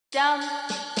Dum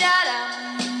da dum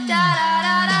da da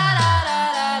da da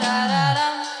da da da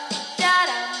dum da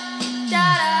dum da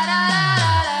da da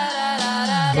da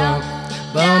da da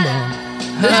Boom, boom.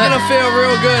 This is gonna feel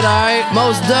real good, alright?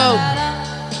 Most dope.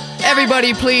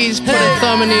 Everybody please put a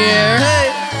thumb in the air.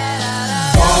 Hey.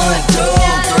 1, 2,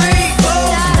 3, 4.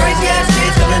 Some crazy ass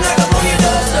kids gonna knock up on your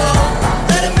door, so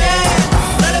let 'em in,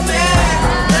 let 'em in,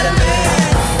 let 'em in.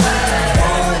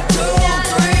 1, 2,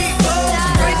 3, 4.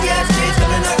 Some crazy ass kids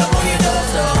gonna knock up on your door,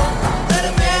 so let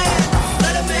 'em in,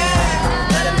 let 'em in,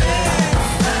 let 'em in.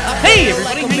 Hey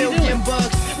everybody, how you doing?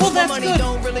 Well, that's good.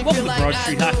 Welcome to Broad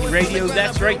Street Hockey Radio.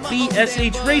 That's right,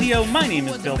 BSH Radio. My name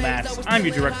is Bill Matz. I'm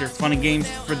your director of fun and games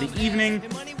for the evening.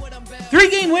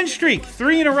 3-game win streak,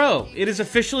 3 in a row. It is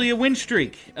officially a win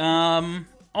streak.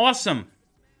 Awesome.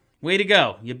 Way to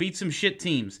go. You beat some shit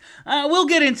teams. We'll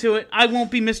get into it. I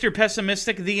won't be Mr.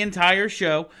 Pessimistic the entire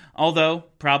show, although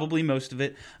probably most of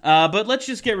it. But let's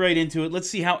just get right into it. Let's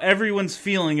see how everyone's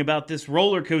feeling about this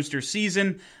roller coaster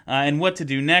season and what to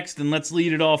do next. And let's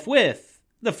lead it off with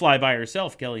the fly-by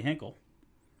herself, Kelly Hinkle.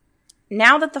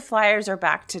 Now that the Flyers are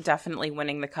back to definitely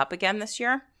winning the Cup again this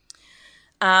year,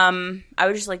 I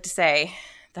would just like to say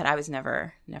that I was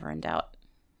never in doubt.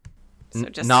 So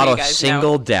just not so you a guys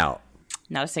single know, doubt.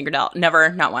 not a single doubt. Never,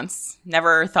 not once.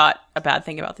 Never thought a bad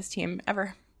thing about this team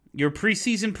ever. Your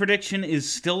preseason prediction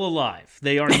is still alive.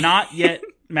 They are not yet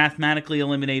mathematically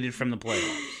eliminated from the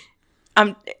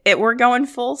playoffs. We're going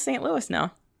full St. Louis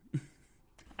now.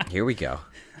 Here we go.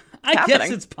 I guess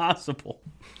happening. it's possible.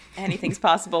 Anything's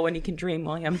possible when you can dream,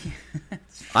 William.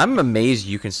 I'm amazed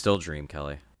you can still dream,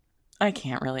 Kelly. I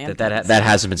can't really. That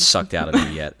hasn't been sucked out of you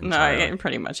yet. No, entirely. it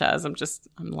pretty much has. I'm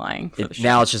lying for the show.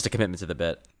 Now it's just a commitment to the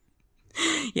bit.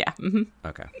 Yeah. Mm-hmm.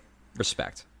 Okay.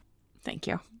 Respect. Thank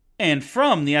you. And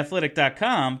from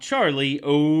theathletic.com, Charlie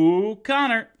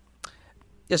O'Connor.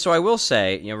 Yeah, so I will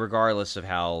say, regardless of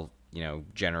how,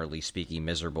 generally speaking,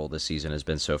 miserable this season has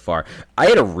been so far, I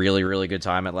had a really, really good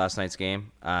time at last night's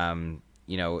game.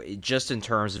 Just in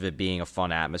terms of it being a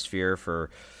fun atmosphere for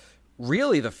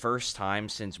really the first time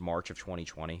since March of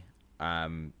 2020.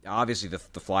 Obviously, the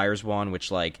Flyers won, which,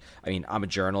 I'm a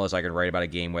journalist. I can write about a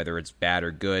game whether it's bad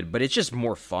or good, but it's just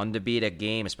more fun to be at a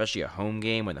game, especially a home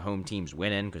game when the home team's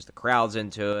winning because the crowd's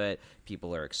into it.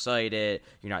 People are excited.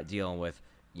 You're not dealing with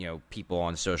people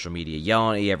on social media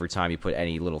yelling at you every time you put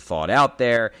any little thought out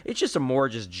there. It's just a more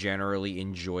just generally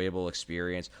enjoyable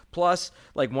experience. Plus,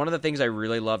 one of the things I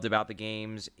really loved about the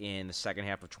games in the second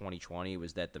half of 2020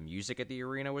 was that the music at the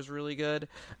arena was really good.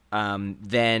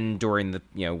 Then during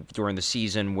the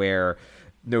season where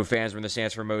no fans were in the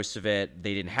stands for most of it,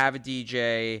 they didn't have a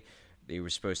DJ. They were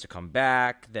supposed to come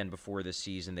back. Then before this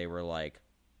season, they were like,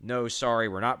 no, sorry,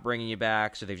 we're not bringing you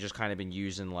back. So they've just kind of been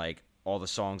using all the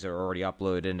songs that are already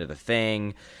uploaded into the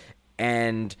thing.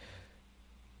 And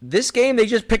this game, they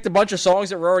just picked a bunch of songs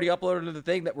that were already uploaded into the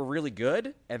thing that were really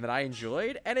good and that I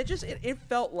enjoyed. And it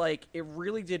felt like, it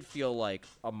really did feel like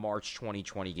a March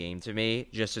 2020 game to me,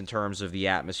 just in terms of the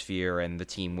atmosphere and the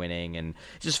team winning. And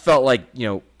it just felt like,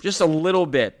 just a little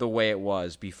bit the way it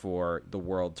was before the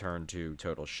world turned to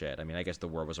total shit. I mean, I guess the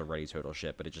world was already total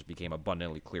shit, but it just became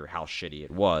abundantly clear how shitty it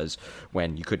was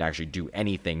when you couldn't actually do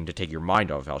anything to take your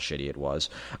mind off how shitty it was.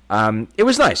 It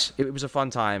was nice. It was a fun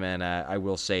time, and I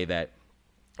will say that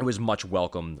it was much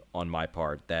welcomed on my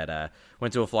part that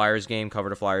went to a Flyers game,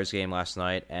 covered a Flyers game last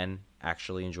night, and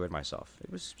actually enjoyed myself.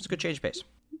 It was a good change of pace.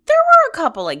 There were a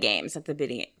couple of games at the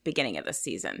beginning of the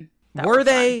season. Were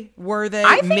they?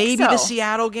 I think maybe so. the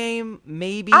Seattle game?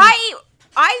 Maybe.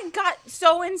 I got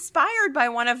so inspired by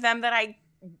one of them that I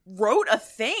wrote a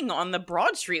thing on the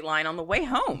Broad Street line on the way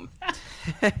home.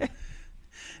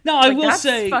 No, I will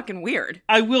say, that's fucking weird.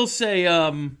 I will say,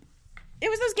 it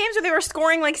was those games where they were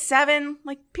scoring 7.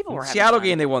 People were having Seattle fun.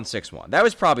 game, they won 6-1. That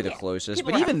was probably the closest.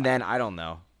 people But were even having then, I don't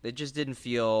know. It just didn't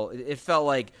feel. It felt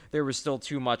like there was still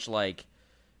too much I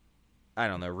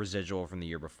don't know, residual from the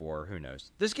year before. Who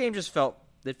knows? This game just felt.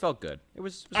 It felt good. It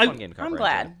was a fun game to cover. I'm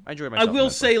glad. I enjoyed I myself.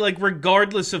 will say,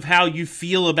 regardless of how you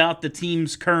feel about the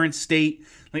team's current state,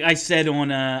 I said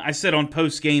on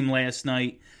post game last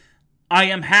night, I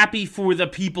am happy for the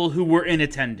people who were in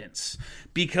attendance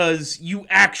because you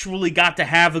actually got to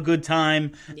have a good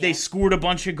time. Yeah. They scored a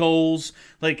bunch of goals.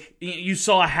 You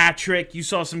saw a hat trick. You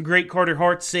saw some great Carter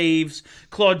Hart saves.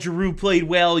 Claude Giroux played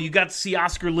well. You got to see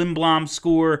Oscar Lindblom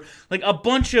score. A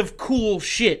bunch of cool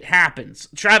shit happens.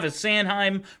 Travis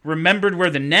Sanheim remembered where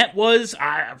the net was.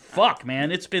 Fuck,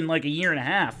 man. It's been a year and a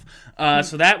half.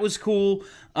 So that was cool.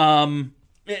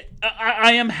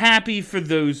 I am happy for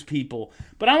those people.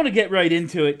 But I want to get right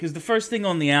into it because the first thing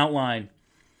on the outline,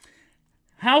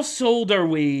 How sold are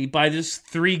we by this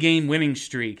 3-game winning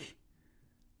streak?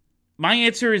 My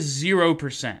answer is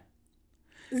 0%.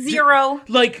 0.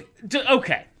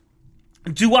 Okay.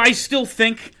 Do I still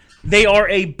think they are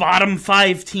a bottom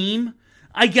 5 team?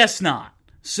 I guess not.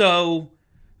 So,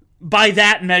 by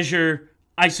that measure,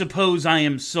 I suppose I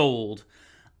am sold.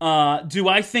 Do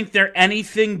I think they're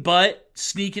anything but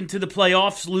sneak into the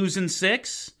playoffs losing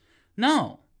 6?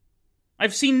 No.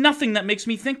 I've seen nothing that makes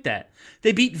me think that.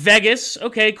 They beat Vegas.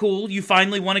 Okay, cool. You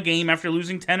finally won a game after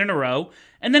losing 10 in a row.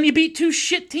 And then you beat 2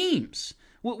 shit teams.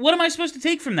 What am I supposed to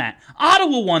take from that?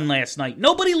 Ottawa won last night.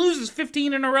 Nobody loses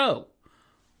 15 in a row.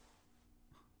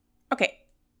 Okay.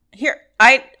 Here,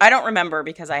 I don't remember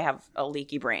because I have a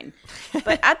leaky brain.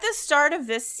 But at the start of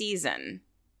this season,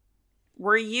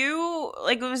 were you,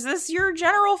 was this your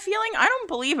general feeling? I don't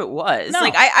believe it was. No.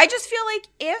 I just feel like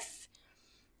if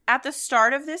at the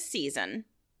start of this season,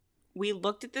 we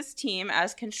looked at this team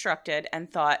as constructed and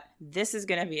thought, this is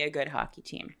going to be a good hockey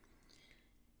team.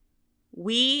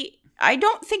 I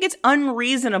don't think it's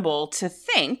unreasonable to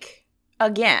think,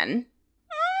 again,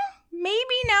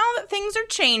 maybe now that things are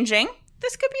changing,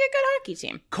 this could be a good hockey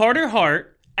team. Carter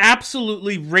Hart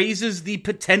absolutely raises the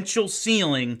potential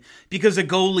ceiling because a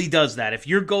goalie does that. If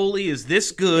your goalie is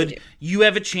this good, you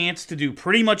have a chance to do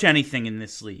pretty much anything in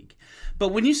this league. But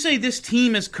when you say this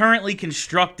team is currently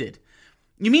constructed,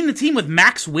 you mean the team with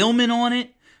Max Willman on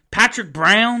it? Patrick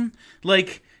Brown?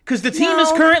 Because the team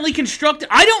is currently constructed.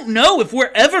 I don't know if we're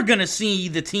ever going to see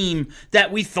the team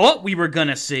that we thought we were going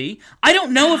to see. I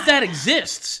don't know if that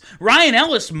exists. Ryan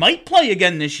Ellis might play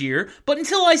again this year, but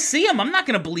until I see him, I'm not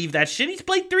going to believe that shit. He's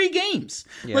played 3 games.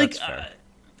 Yeah, that's fair.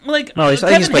 No, I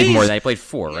think he's played more than that. He played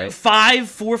 4, right? 4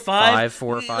 or 5.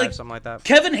 4 or 5, something like that.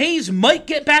 Kevin Hayes might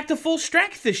get back to full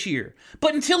strength this year.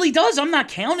 But until he does, I'm not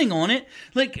counting on it.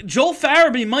 Joel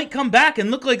Farabee might come back and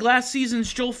look like last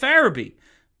season's Joel Farabee.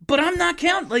 But I'm not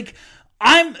counting.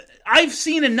 I've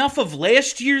seen enough of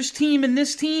last year's team and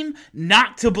this team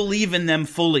not to believe in them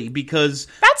fully because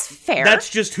that's fair. That's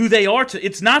just who they are.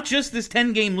 It's not just this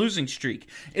 10-game losing streak.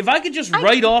 If I could just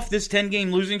write off this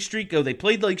 10-game losing streak, go, they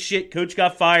played like shit, coach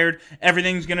got fired,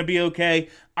 everything's going to be okay,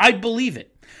 I'd believe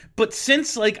it. But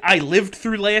since I lived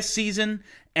through last season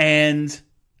and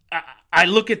I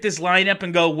look at this lineup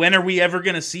and go, when are we ever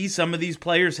going to see some of these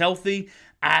players healthy?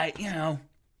 I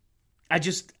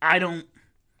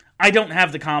don't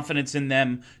have the confidence in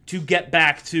them to get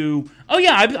back to,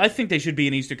 I think they should be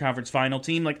an Eastern Conference final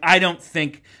team. I don't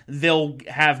think they'll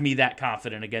have me that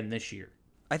confident again this year.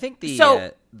 I think the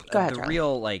Charlie.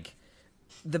 real,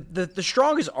 the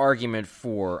strongest argument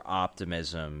for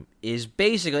optimism is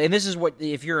basically, and this is what,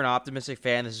 if you're an optimistic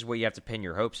fan, this is what you have to pin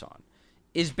your hopes on,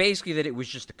 is basically that it was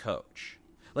just a coach.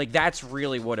 That's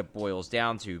really what it boils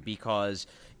down to because,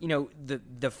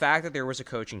 the fact that there was a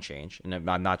coaching change, and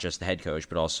not just the head coach,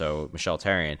 but also Michel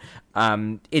Therrien,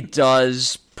 it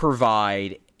does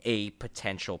provide a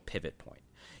potential pivot point.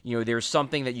 There's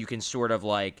something that you can sort of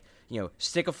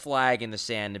stick a flag in the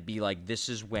sand and be like, this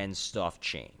is when stuff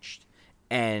changed.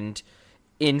 And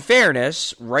in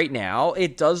fairness, right now,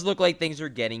 it does look like things are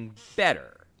getting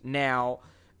better. Now,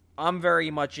 I'm very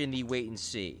much in the wait and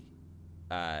see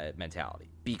mentality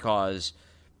because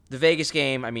the Vegas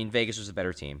game, Vegas was a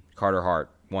better team. Carter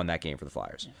Hart won that game for the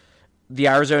Flyers. Yeah. The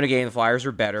Arizona game, the Flyers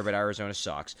are better, but Arizona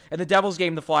sucks. And the Devils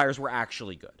game, the Flyers were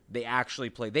actually good.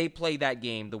 They played that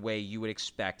game the way you would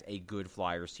expect a good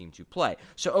Flyers team to play.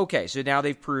 So now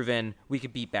they've proven we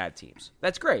can beat bad teams.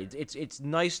 That's great. It's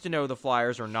nice to know the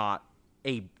Flyers are not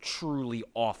a truly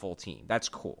awful team. That's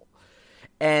cool.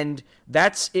 And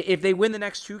that's, if they win the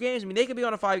next 2 games, they could be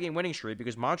on a 5-game winning streak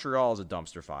because Montreal is a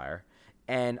dumpster fire.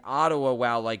 And Ottawa,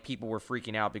 while people were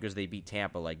freaking out because they beat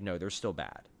Tampa, no, they're still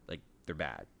bad. They're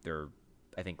bad. They're,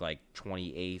 I think,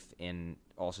 28th in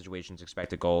all situations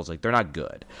expected goals. They're not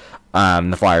good.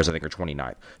 The Flyers, I think, are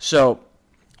 29th. So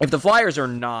if the Flyers are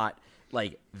not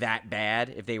that bad,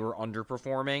 if they were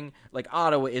underperforming,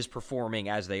 Ottawa is performing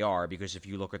as they are because if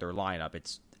you look at their lineup,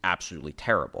 it's absolutely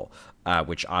terrible,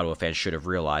 which Ottawa fans should have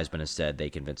realized, but instead they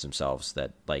convinced themselves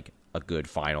that a good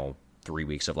final 3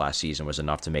 weeks of last season was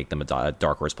enough to make them a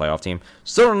dark horse playoff team.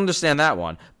 Still don't understand that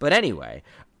one. But anyway,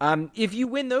 if you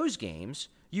win those games,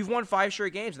 you've won 5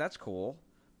 straight games. That's cool.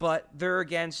 But they're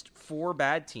against 4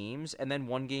 bad teams and then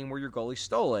 1 game where your goalie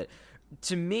stole it.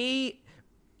 To me,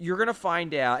 you're going to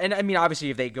find out. And obviously,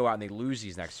 if they go out and they lose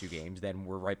these next 2 games, then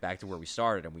we're right back to where we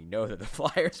started. And we know that the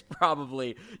Flyers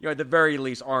probably, at the very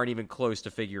least, aren't even close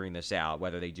to figuring this out.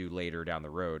 Whether they do later down the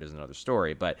road is another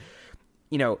story. But,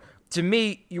 to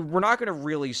me, we're not going to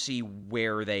really see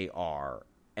where they are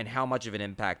and how much of an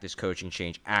impact this coaching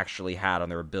change actually had on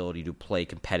their ability to play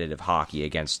competitive hockey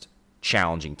against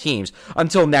challenging teams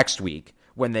until next week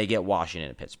when they get Washington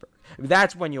and Pittsburgh.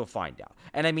 That's when you'll find out.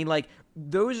 And I mean, like,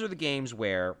 those are the games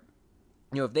where,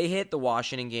 if they hit the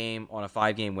Washington game on a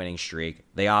 5-game winning streak,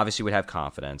 they obviously would have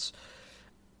confidence.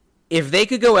 If they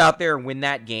could go out there and win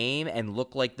that game and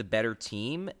look like the better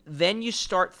team, then you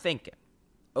start thinking,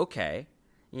 okay,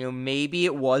 maybe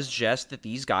it was just that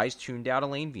these guys tuned out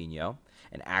Alain Vigneault,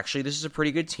 and actually this is a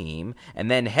pretty good team.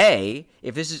 And then, hey,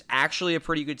 if this is actually a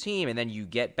pretty good team, and then you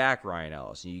get back Ryan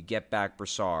Ellis, and you get back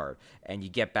Brassard, and you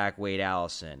get back Wade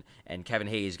Allison, and Kevin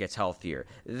Hayes gets healthier,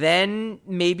 then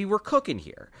maybe we're cooking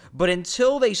here. But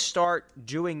until they start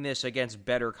doing this against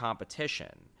better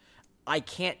competition, I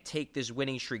can't take this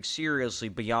winning streak seriously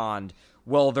beyond,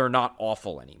 well, they're not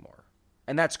awful anymore.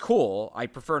 And that's cool. I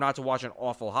prefer not to watch an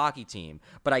awful hockey team,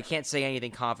 but I can't say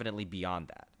anything confidently beyond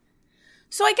that.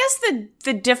 So I guess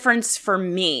the difference for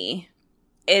me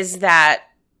is that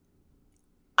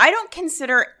I don't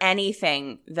consider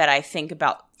anything that I think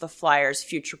about the Flyers'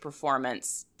 future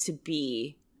performance to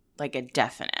be like a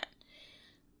definite.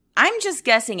 I'm just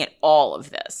guessing at all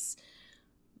of this.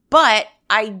 But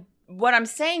what I'm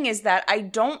saying is that I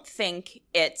don't think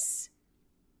it's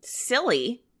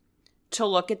silly to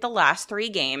look at the last 3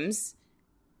 games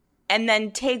and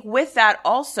then take with that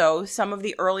also some of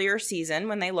the earlier season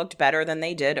when they looked better than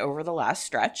they did over the last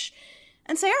stretch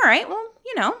and say, all right, well,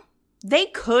 they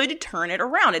could turn it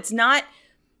around. It's not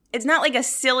like a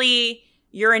silly,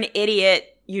 you're an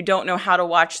idiot, you don't know how to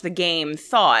watch the game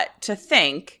thought to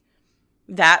think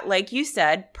that, like you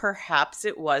said, perhaps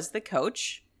it was the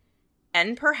coach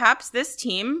and perhaps this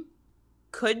team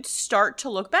could start to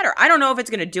look better. I don't know if it's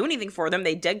going to do anything for them.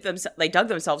 They dug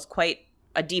themselves quite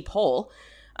a deep hole.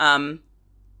 But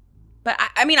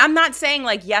I mean, I'm not saying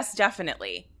like, yes,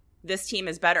 definitely this team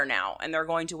is better now and they're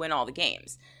going to win all the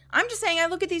games. I'm just saying I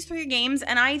look at these 3 games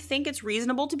and I think it's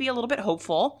reasonable to be a little bit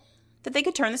hopeful that they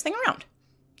could turn this thing around.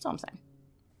 That's all I'm saying.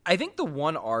 I think the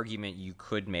one argument you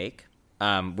could make,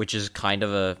 which is kind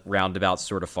of a roundabout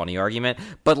sort of funny argument,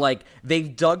 but like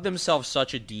they've dug themselves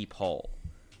such a deep hole.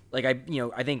 Like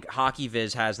I think Hockey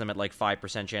Viz has them at like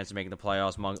 5% chance of making the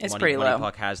playoffs. Money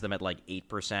Puck has them at like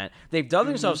 8%. They've dug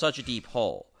themselves such a deep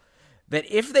hole that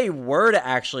if they were to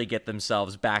actually get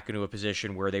themselves back into a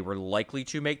position where they were likely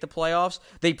to make the playoffs,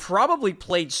 they probably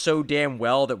played so damn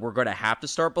well that we're going to have to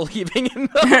start believing in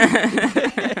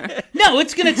them. No,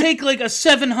 it's going to take like a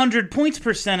 700 points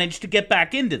percentage to get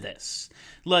back into this.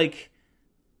 Like,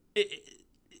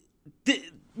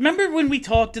 remember when we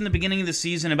talked in the beginning of the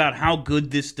season about how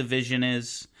good this division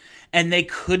is? And they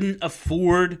couldn't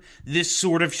afford this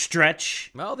sort of stretch.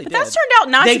 Well, they did. That's turned out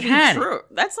not to be true.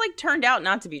 That's like turned out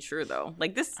not to be true, though.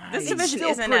 Like this division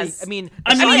isn't as. I mean,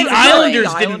 the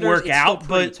Islanders didn't work out,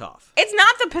 but tough. It's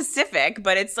not the Pacific,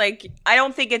 but it's like I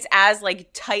don't think it's as like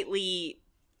tightly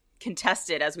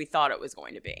contested as we thought it was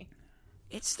going to be.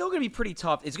 It's still going to be pretty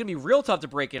tough. It's going to be real tough to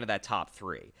break into that top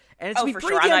 3, and it's going to be for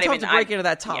pretty sure. damn tough to break into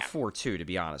that top 4 too. To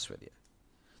be honest with you.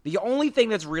 The only thing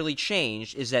that's really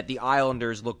changed is that the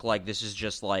Islanders look like this is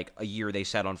just like a year they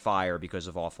set on fire because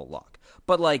of awful luck.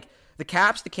 But like the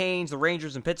Caps, the Canes, the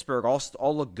Rangers, and Pittsburgh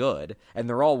all look good, and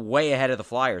they're all way ahead of the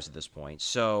Flyers at this point.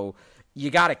 So you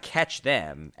got to catch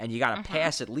them, and you got to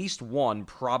pass at least 1,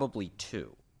 probably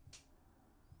 2.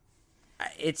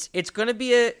 It's going to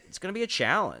be a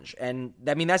challenge, and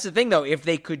I mean that's the thing though. If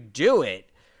they could do it,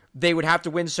 they would have to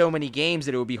win so many games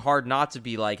that it would be hard not to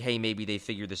be like, hey, maybe they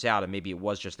figured this out, and maybe it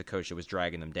was just the coach that was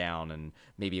dragging them down, and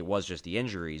maybe it was just the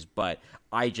injuries. But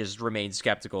I just remain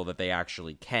skeptical that they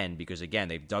actually can because, again,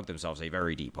 they've dug themselves a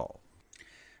very deep hole.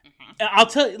 I'll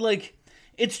tell you, like,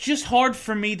 it's just hard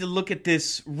for me to look at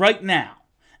this right now,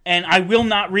 and I will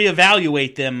not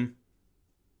reevaluate them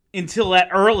until at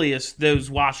earliest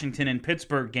those Washington and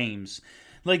Pittsburgh games.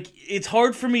 Like, it's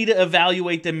hard for me to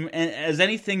evaluate them as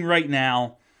anything right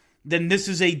now. Then this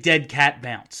is a dead cat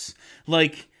bounce.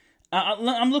 Like,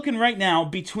 I'm looking right now,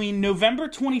 between November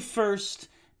 21st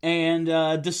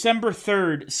and December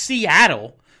 3rd,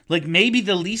 Seattle, like maybe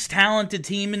the least talented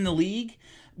team in the league,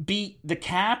 beat the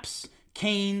Caps,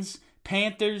 Canes,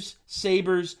 Panthers,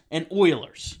 Sabres, and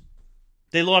Oilers.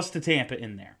 They lost to Tampa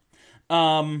in there.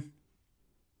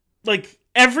 Like,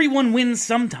 everyone wins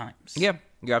sometimes. Yeah.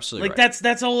 You're absolutely right. Like,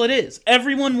 that's all it is.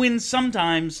 Everyone wins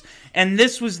sometimes, and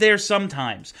this was their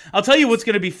sometimes. I'll tell you what's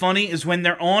going to be funny is when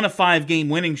they're on a 5-game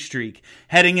winning streak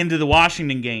heading into the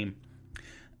Washington game.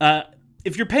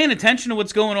 If you're paying attention to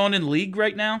what's going on in the league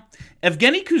right now,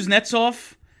 Evgeny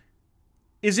Kuznetsov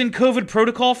is in COVID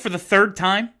protocol for the 3rd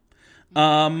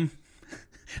time.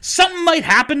 Something might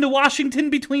happen to Washington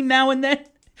between now and then.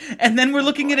 And then we're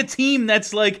looking at a team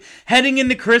that's like heading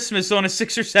into Christmas on a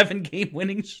 6 or 7 game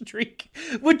winning streak,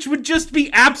 which would just be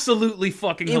absolutely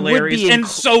fucking hilarious and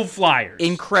so Flyers.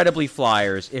 Incredibly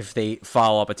Flyers if they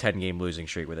follow up a 10-game losing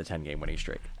streak with a 10-game winning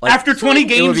streak. Like, After 20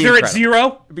 games, they're at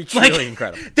 0. It'd be truly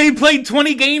incredible. They played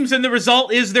 20 games, and the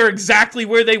result is they're exactly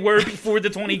where they were before the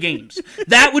 20 games.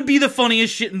 That would be the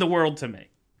funniest shit in the world to me.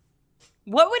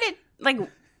 What would it, like,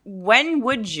 when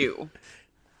would you,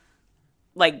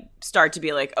 like, start to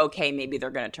be like, okay, maybe they're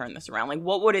going to turn this around? Like,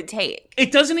 what would it take?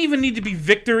 It doesn't even need to be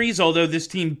victories, although this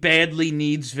team badly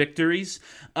needs victories.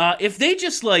 If they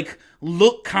just, like,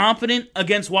 look competent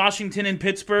against Washington and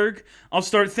Pittsburgh, I'll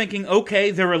start thinking, okay,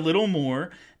 they're a little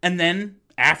more. And then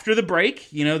after the break,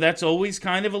 that's always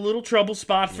kind of a little trouble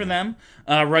spot for them.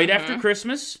 Right after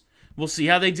Christmas, we'll see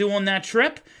how they do on that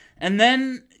trip. And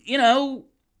then,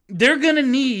 they're going to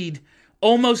need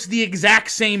almost the exact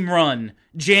same run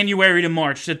January to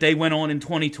March that they went on in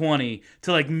 2020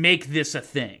 to, like, make this a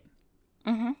thing.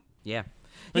 Mm-hmm. Yeah.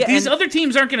 Like, these other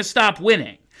teams aren't going to stop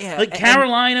winning. Yeah, like,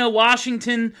 Carolina,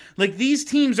 Washington, like, these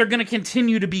teams are going to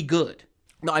continue to be good.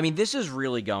 No, I mean, this is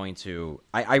really going to...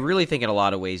 I really think in a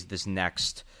lot of ways this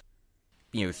next,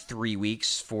 3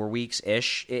 weeks, 4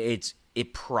 weeks-ish,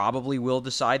 it probably will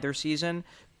decide their season.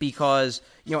 Because,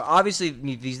 obviously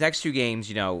these next 2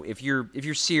 games, if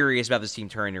you're serious about this team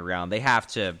turning around, they have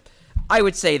to, I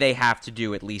would say they have to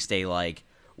do at least a, like,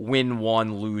 win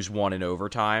 1, lose 1 in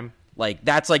overtime. Like,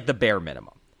 that's like the bare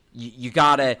minimum. You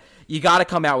gotta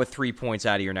come out with 3 points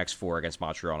out of your next 4 against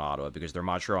Montreal and Ottawa, because they're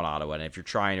Montreal and Ottawa, and if you're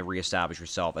trying to reestablish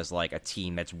yourself as, like, a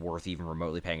team that's worth even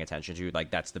remotely paying attention to,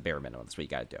 like, that's the bare minimum. That's what you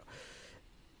gotta do.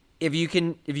 If you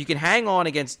can hang on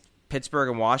against Pittsburgh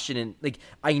and Washington, like,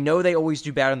 I know they always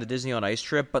do bad on the Disney on Ice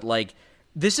trip, but, like,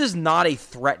 this is not a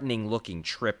threatening looking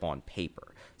trip on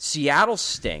paper. Seattle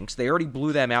stinks. They already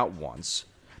blew them out once.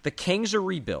 The Kings are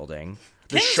rebuilding.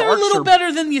 The Kings Sharks are a little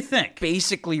better than you think.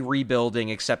 Basically rebuilding,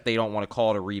 except they don't want to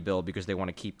call it a rebuild because they want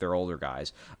to keep their older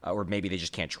guys, or maybe they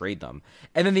just can't trade them.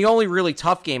 And then the only really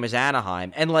tough game is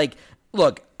Anaheim. And, like,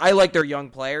 look, I like their young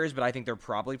players, but I think they're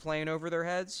probably playing over their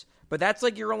heads. But that's,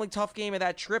 like, your only tough game of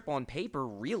that trip on paper,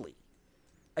 really.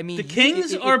 I mean, the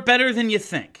Kings are better than you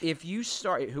think. If you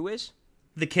start... Who is?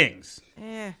 The Kings.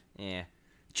 Yeah.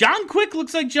 John Quick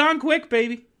looks like John Quick,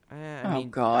 baby. I mean,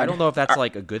 God. I don't know if that's,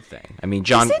 like, a good thing. I mean,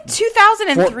 John... Is it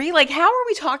 2003? Like, how are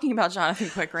we talking about Jonathan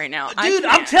Quick right now? Dude,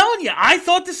 I'm telling you, I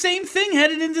thought the same thing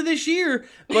headed into this year,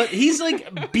 but he's,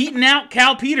 like, beating out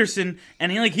Cal Peterson,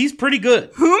 and he's pretty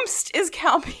good. Whomst is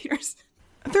Cal Peterson?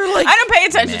 They're like, I don't pay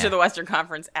attention meh. to the Western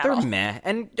Conference at They're all. meh.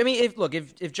 And, I mean,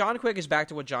 if John Quick is back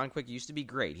to what John Quick used to be,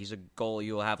 great. He's a goalie.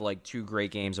 You'll have, like, 2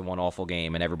 great games and 1 awful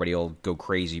game, and everybody will go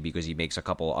crazy because he makes a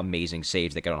couple amazing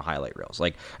saves that get on highlight reels.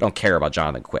 Like, I don't care about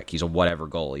Jonathan Quick. He's a whatever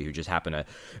goalie who just happened to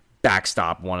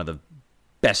backstop one of the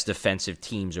best defensive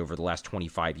teams over the last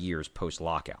 25 years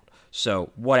post-lockout.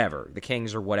 So, whatever. The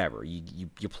Kings are whatever.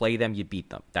 You play them, you beat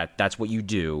them. That's what you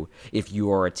do if you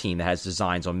are a team that has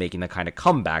designs on making the kind of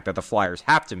comeback that the Flyers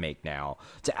have to make now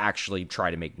to actually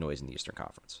try to make noise in the Eastern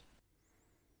Conference.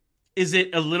 Is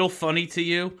it a little funny to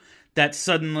you that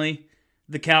suddenly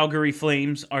the Calgary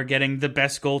Flames are getting the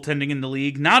best goaltending in the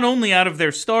league, not only out of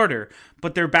their starter,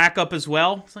 but their backup as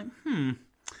well? It's like,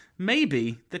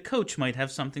 maybe the coach might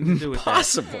have something to do with that.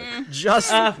 Possibly.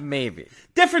 Just maybe.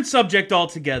 Different subject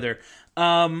altogether.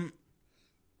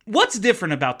 What's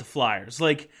different about the Flyers?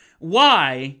 Like,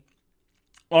 why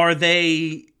are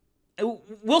they,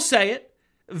 we'll say it,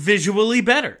 visually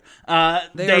better? They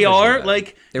are better.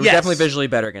 like, They were yes. definitely visually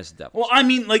better against the Devils. Well, I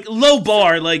mean, like, low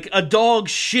bar, like a dog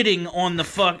shitting on the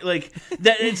fuck, like,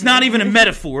 that. It's not even a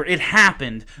metaphor. It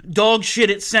happened. Dog shit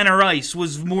at center ice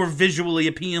was more visually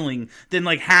appealing than,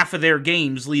 like, half of their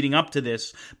games leading up to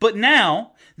this. But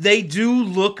now, they do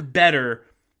look better.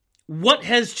 What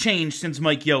has changed since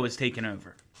Mike Yeo has taken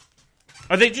over?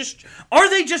 Are they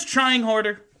just trying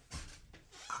harder?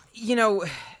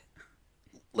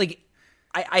 Like,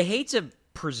 I hate to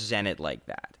present it like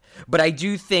that, but I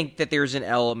do think that there's an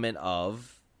element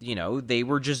of, they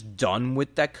were just done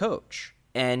with that coach.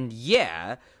 And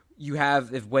yeah, you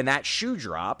have, when that shoe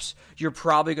drops, you're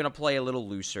probably going to play a little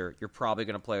looser. You're probably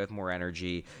going to play with more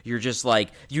energy. You're just like,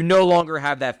 you no longer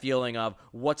have that feeling of,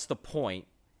 what's the point?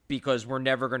 Because we're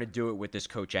never going to do it with this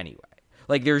coach anyway.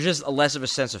 Like, there's just less of a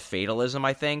sense of fatalism,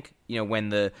 I think, when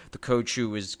the coach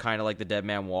who is kind of like the dead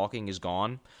man walking is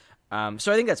gone.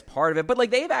 So I think that's part of it. But, like,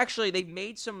 they've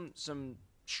made some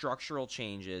structural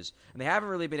changes, and they haven't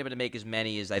really been able to make as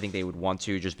many as I think they would want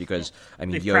to, just because, I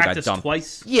mean, Yeo got dumped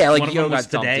twice. Yeah, like, One of Yeo them was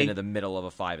got dumped today. into the middle of a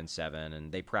 5-7,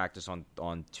 and they practice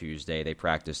on Tuesday. They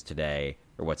practice today,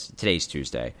 or today's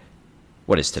Tuesday.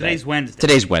 What is today? Today's Wednesday.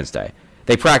 Today's Wednesday.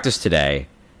 They practice today.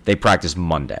 They practice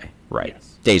Monday. Right.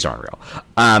 Yes. Days aren't real.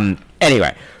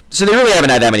 Anyway, so they really haven't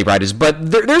had that many practices,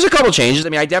 but there's a couple changes. I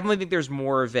mean, I definitely think there's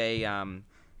more of a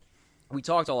we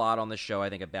talked a lot on this show, I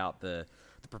think, about the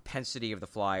propensity of the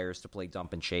Flyers to play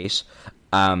dump and chase.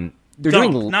 They're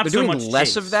doing less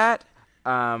chase. of that.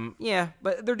 Yeah,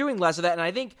 but they're doing less of that, and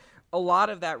I think a lot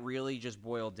of that really just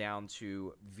boiled down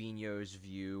to Vigneault's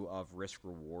view of risk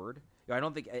reward. I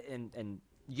don't think, and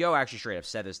Yo actually straight up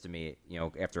said this to me,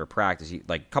 after a practice,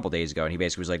 like a couple days ago, and he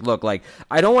basically was like, "Look, like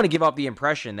I don't want to give up the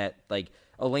impression that like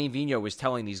Alain Vigneault was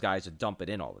telling these guys to dump it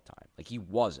in all the time. Like he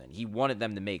wasn't. He wanted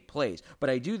them to make plays, but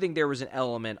I do think there was an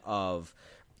element of,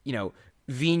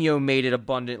 Vigneault made it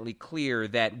abundantly clear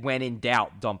that when in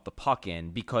doubt, dump the puck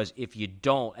in, because if you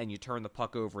don't and you turn the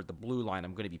puck over at the blue line,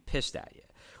 I'm going to be pissed at you."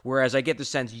 Whereas I get the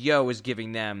sense Yo is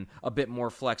giving them a bit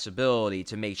more flexibility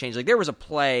to make changes. Like there was a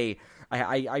play,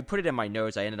 I put it in my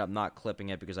notes. I ended up not clipping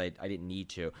it because I didn't need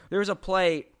to. There was a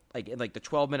play like the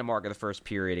 12-minute mark of the first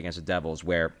period against the Devils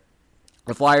where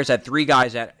the Flyers had three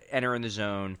guys that enter in the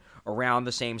zone around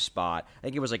the same spot. I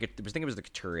think it was the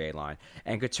Couturier line.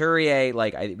 And Couturier,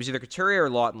 it was either Couturier or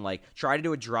Lawton, tried to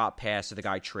do a drop pass to the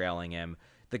guy trailing him.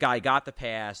 The guy got the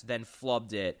pass, then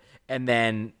flubbed it, and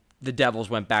then the Devils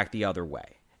went back the other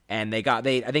way. And I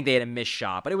think they had a missed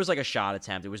shot, but it was like a shot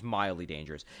attempt. It was mildly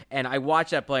dangerous. And I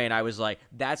watched that play, and I was like,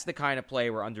 that's the kind of play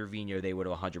where under Vigneault they would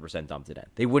have 100% dumped it in.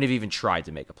 They wouldn't have even tried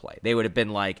to make a play. They would have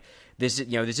been like, this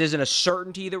isn't a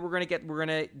certainty that we're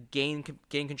gonna gain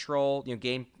control,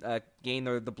 gain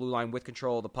the blue line with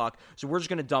control of the puck. So we're just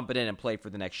gonna dump it in and play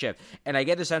for the next shift. And I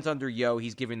get the sense under Yo,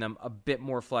 he's giving them a bit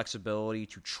more flexibility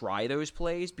to try those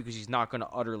plays because he's not going to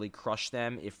utterly crush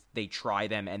them if they try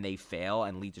them and they fail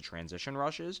and lead to transition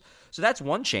rushes. So that's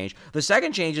one change. The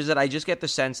second change is that I just get the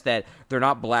sense that they're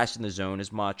not blasting the zone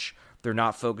as much. They're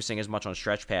not focusing as much on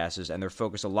stretch passes, and they're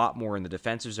focused a lot more in the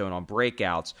defensive zone on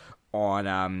breakouts,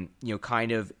 on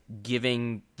kind of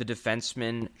giving the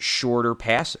defensemen shorter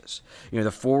passes.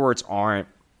 The forwards aren't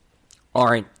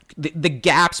the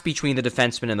gaps between the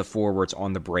defensemen and the forwards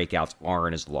on the breakouts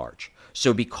aren't as large.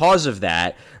 So because of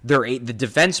that, the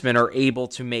defensemen are able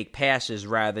to make passes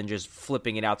rather than just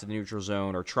flipping it out to the neutral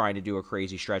zone or trying to do a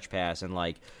crazy stretch pass. And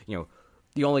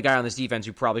the only guy on this defense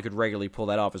who probably could regularly pull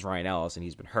that off is Ryan Ellis, and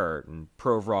he's been hurt. And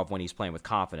Provorov when he's playing with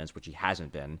confidence, which he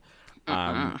hasn't been.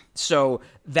 So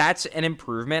that's an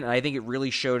improvement, and I think it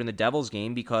really showed in the Devils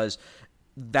game because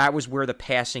that was where the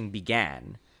passing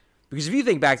began. Because if you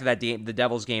think back to that game, the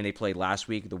Devils game they played last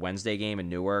week, the Wednesday game in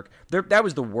Newark, that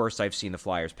was the worst I've seen the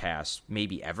Flyers pass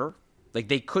maybe ever.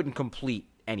 They couldn't complete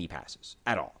any passes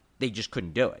at all. They just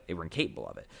couldn't do it. They were incapable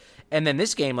of it. And then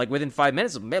this game, within 5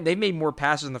 minutes, man, they made more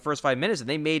passes in the first 5 minutes than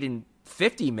they made in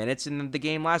 50 minutes in the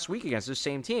game last week against the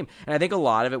same team. And I think a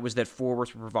lot of it was that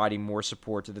forwards were providing more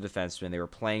support to the defensemen. They were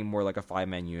playing more like a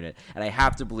five-man unit. And I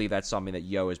have to believe that's something that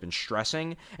Yo has been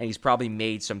stressing. And he's probably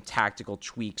made some tactical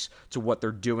tweaks to what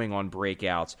they're doing on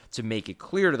breakouts to make it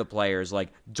clear to the players,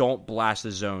 don't blast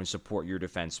the zone, support your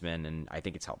defensemen. And I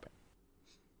think it's helping.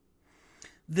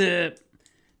 The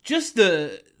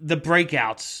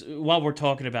breakouts, while we're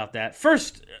talking about that.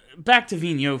 First, back to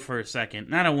Vigneault for a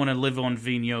second. I don't want to live on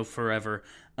Vigneault forever,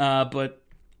 but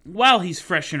while he's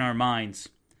fresh in our minds,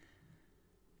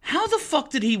 how the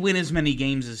fuck did he win as many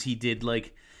games as he did?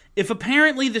 If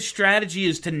apparently the strategy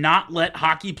is to not let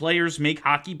hockey players make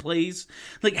hockey plays,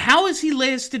 how has he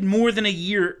lasted more than a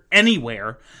year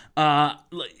anywhere?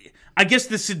 I guess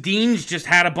the Sedins just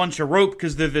had a bunch of rope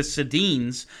because they're the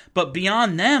Sedins, but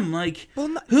beyond them,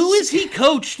 who is he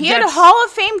coached? He had Hall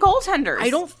of Fame goaltenders. I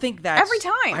don't think that's every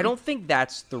time. I don't think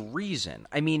that's the reason.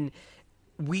 I mean,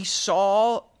 we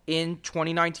saw in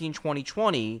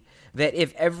 2019-2020 that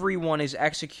if everyone is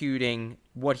executing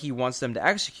what he wants them to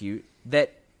execute,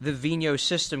 that the Vigneault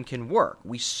system can work.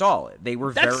 We saw it. They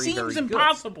were very, very good. That seems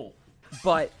impossible.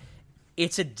 But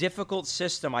it's a difficult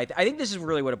system. I think this is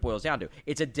really what it boils down to.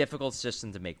 It's a difficult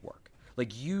system to make work.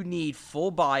 You need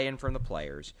full buy-in from the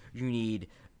players. You need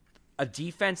a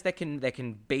defense that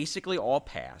can basically all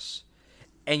pass.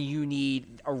 And you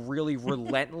need a really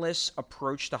relentless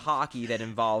approach to hockey that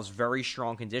involves very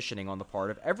strong conditioning on the part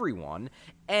of everyone.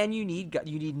 And you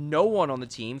need no one on the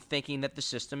team thinking that the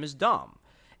system is dumb.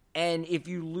 And if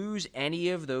you lose any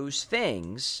of those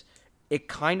things, it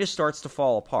kind of starts to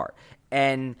fall apart.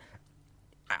 And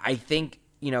I think,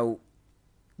 the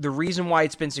reason why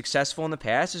it's been successful in the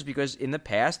past is because in the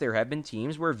past there have been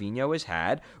teams where Vigneault has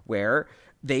had where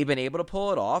they've been able to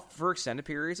pull it off for extended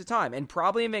periods of time. And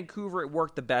probably in Vancouver it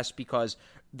worked the best because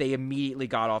they immediately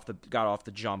got off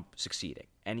the jump succeeding.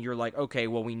 And you're like, okay,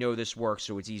 well, we know this works,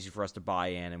 so it's easy for us to buy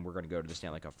in, and we're going to go to the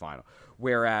Stanley Cup final.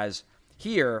 Whereas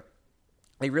here,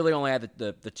 they really only had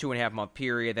the 2.5-month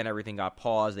period, then everything got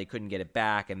paused, they couldn't get it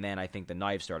back, and then I think the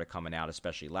knives started coming out,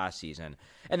 especially last season.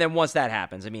 And then once that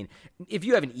happens, I mean, if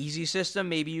you have an easy system,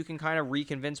 maybe you can kind of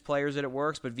reconvince players that it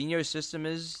works, but Vigneault's system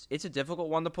it's a difficult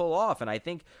one to pull off, and I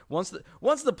think once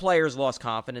the players lost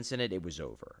confidence in it, it was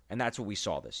over. And that's what we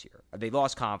saw this year. They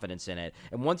lost confidence in it,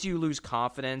 and once you lose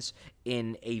confidence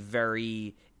in a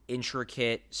very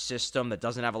intricate system that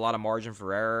doesn't have a lot of margin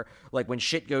for error, like when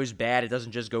shit goes bad, it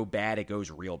doesn't just go bad, it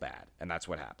goes real bad. And that's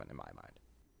what happened in my mind.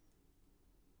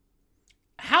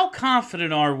 How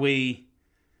confident are we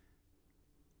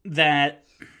that,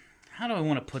 how do I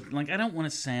want to put, like, I don't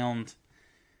want to sound,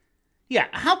 yeah,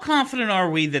 how confident are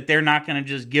we that they're not going to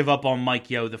just give up on Mike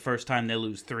Yeo the first time they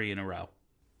lose 3 in a row?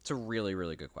 It's a really,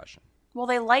 really good question. Well,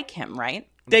 they like him, right?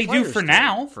 They do Players for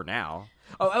now. For now.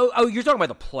 Oh, you're talking about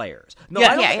the players. No,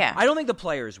 Yeah. Yeah. I don't think the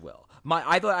players will.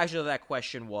 I thought actually that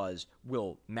question was,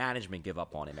 will management give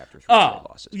up on him after 3 straight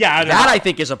losses? Yeah, I don't that know. I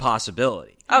think is a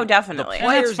possibility. Oh, definitely. And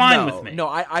that's fine no. with me. No,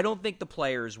 I don't think the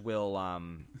players will.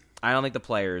 I don't think the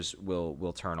players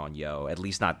will turn on Yeo, at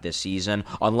least not this season,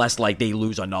 unless like they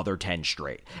lose another 10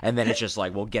 straight, and then it's just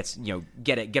like, well, get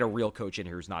a real coach in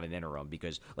here who's not an interim,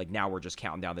 because like now we're just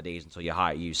counting down the days until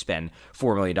you spend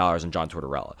 $4 million on John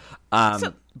Tortorella.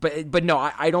 But no,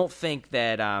 I don't think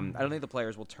that I don't think the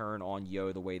players will turn on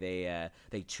Yeo the way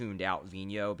they tuned out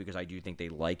Vigneault, because I do think they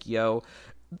like Yeo.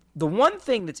 The one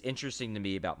thing that's interesting to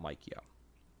me about Mike Yeo,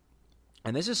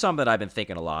 and this is something that I've been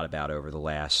thinking a lot about over the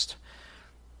last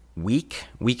week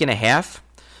and a half,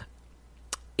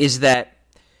 is that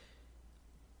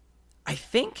I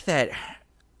think that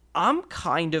I'm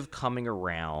kind of coming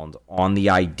around on the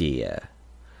idea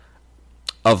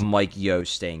of Mike Yeo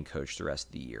staying coach the rest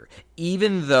of the year,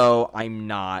 even though I'm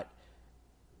not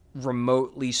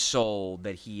remotely sold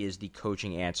that he is the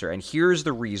coaching answer. And here's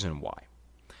the reason why.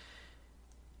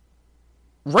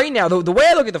 Right now, the way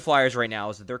I look at the Flyers right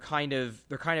now is that they're kind of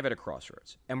at a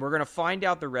crossroads, and we're going to find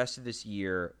out the rest of this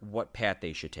year what path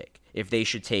they should take. If they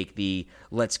should take the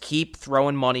let's keep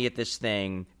throwing money at this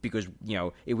thing because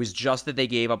it was just that they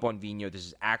gave up on Vigneault. This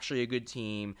is actually a good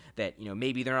team that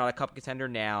maybe they're not a cup contender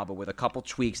now, but with a couple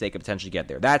tweaks they could potentially get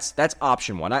there. That's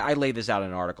option one. I laid this out in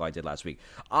an article I did last week.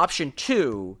 Option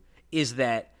two is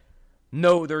that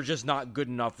no, they're just not good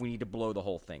enough. We need to blow the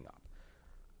whole thing up.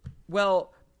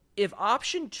 Well, If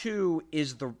option two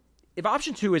is the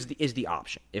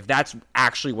option, if that's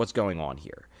actually what's going on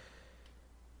here,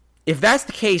 if that's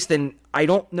the case, then I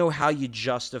don't know how you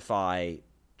justify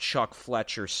Chuck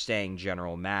Fletcher staying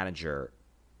general manager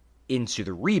into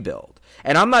the rebuild.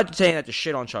 And I'm not saying that to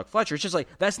shit on Chuck Fletcher. It's just like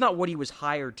that's not what he was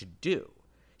hired to do.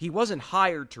 He wasn't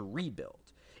hired to rebuild.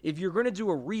 If you're going to do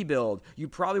a rebuild, you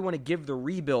probably want to give the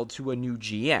rebuild to a new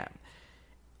GM.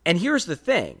 And here's the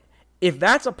thing. If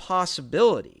that's a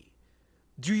possibility,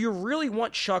 do you really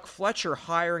want Chuck Fletcher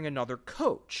hiring another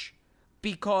coach?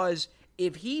 Because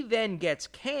if he then gets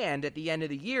canned at the end of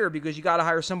the year because you got to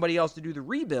hire somebody else to do the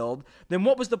rebuild, then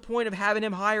what was the point of having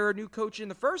him hire a new coach in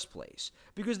the first place?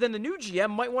 Because then the new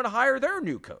GM might want to hire their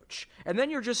new coach. And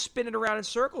then you're just spinning around in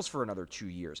circles for another 2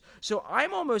 years. So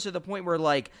I'm almost at the point where,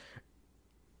 like,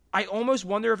 I almost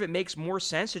wonder if it makes more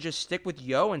sense to just stick with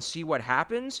Yeo and see what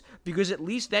happens, because at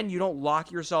least then you don't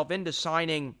lock yourself into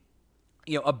signing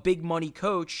a big money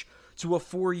coach to a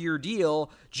 4-year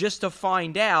deal just to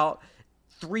find out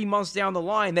 3 months down the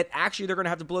line that actually they're going to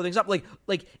have to blow things up.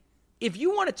 Like if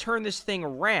you want to turn this thing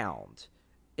around,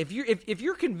 if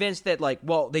you're convinced that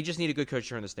they just need a good coach to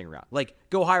turn this thing around,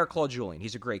 go hire Claude Julien.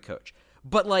 He's a great coach.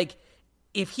 But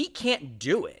if he can't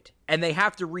do it and they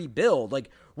have to rebuild,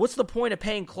 what's the point of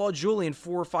paying Claude Julien $4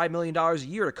 or $5 million a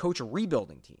year to coach a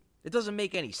rebuilding team? It doesn't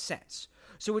make any sense.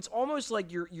 So it's almost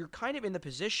like you're kind of in the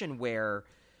position where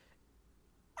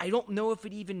I don't know if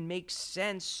it even makes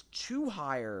sense to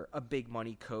hire a big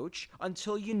money coach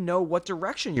until you know what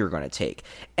direction you're going to take.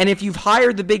 And if you've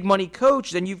hired the big money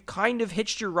coach, then you've kind of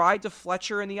hitched your ride to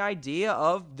Fletcher and the idea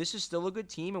of this is still a good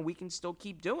team and we can still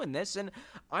keep doing this. And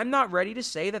I'm not ready to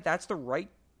say that that's the right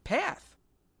path.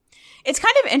 It's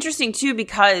kind of interesting, too,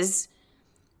 because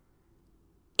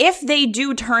if they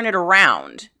do turn it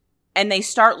around and they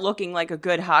start looking like a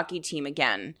good hockey team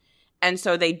again, and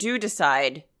so they do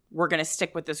decide, we're going to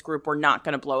stick with this group, we're not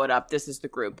going to blow it up, this is the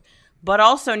group. But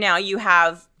also now you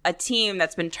have a team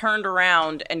that's been turned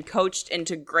around and coached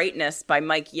into greatness by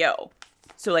Mike Yeo.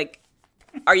 So,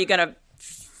 are you going to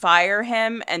fire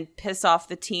him and piss off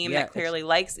the team that clearly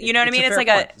likes... You know what I mean?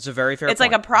 It's a very fair point. It's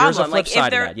like a problem. There's a flip side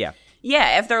to that, yeah.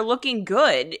 Yeah, if they're looking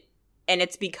good and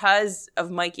it's because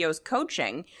of Mike Yo's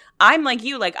coaching. I'm like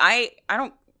you, like I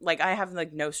don't like I have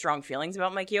like no strong feelings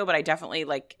about Mike Yo, but I definitely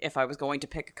like if I was going to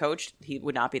pick a coach, he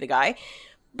would not be the guy.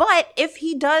 But if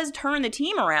he does turn the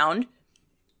team around,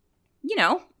 you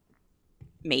know,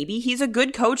 maybe he's a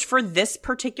good coach for this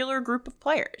particular group of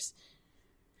players.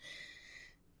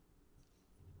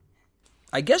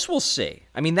 I guess we'll see.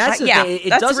 I mean, that's the yeah, thing. It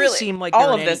that's doesn't really- seem like all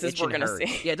they're of in this any is itch we're and gonna hurry.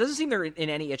 see. Yeah, it doesn't seem they're in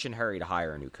any itch and hurry to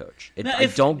hire a new coach. No, I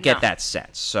don't get no. that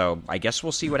sense. So I guess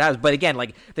we'll see what happens. But again,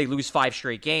 like if they lose 5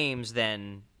 straight games,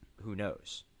 then who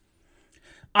knows?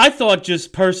 I thought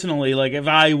just personally, like if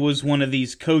I was one of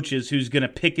these coaches who's going to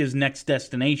pick his next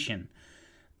destination,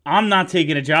 I'm not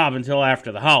taking a job until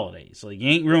after the holidays. Like, you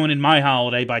ain't ruining my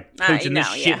holiday by coaching this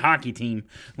shit hockey team.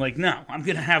 Like, no, I'm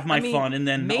going to have my fun, and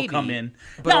then maybe, I'll come in.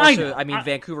 But no, also, I know.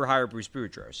 Vancouver hired Bruce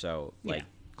Boudreau, so like I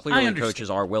clearly understand. coaches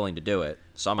are willing to do it.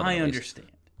 Some of them, I at least.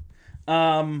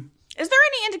 understand. Is there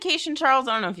any indication, Charles?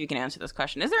 I don't know if you can answer this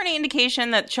question. Is there any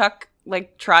indication that Chuck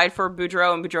like tried for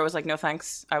Boudreau and Boudreau was like, no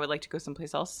thanks, I would like to go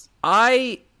someplace else?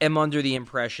 I am under the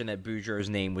impression that Boudreau's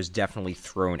name was definitely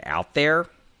thrown out there,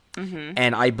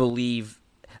 and I believe.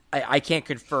 I can't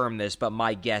confirm this, but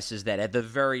my guess is that at the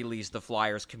very least, the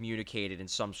Flyers communicated in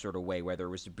some sort of way, whether it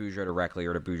was to Boudreau directly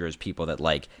or to Boudreau's people, that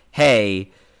like,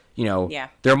 hey, you know,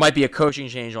 there might be a coaching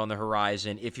change on the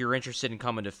horizon. If you're interested in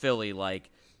coming to Philly,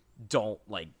 don't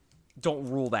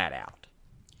rule that out.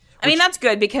 I mean, that's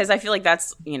good because I feel like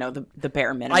that's, you know, the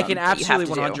bare minimum. I can absolutely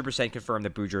that you have to 100% confirm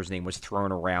that Boudreau's name was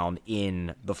thrown around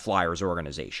in the Flyers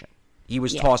organization. He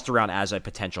was tossed around as a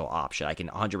potential option. I can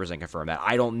 100% confirm that.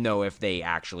 I don't know if they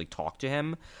actually talked to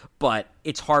him, but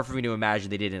it's hard for me to imagine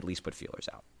they didn't at least put feelers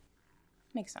out.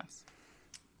 Makes sense.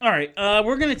 All right,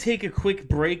 we're going to take a quick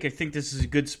break. I think this is a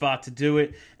good spot to do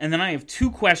it. And then I have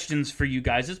 2 questions for you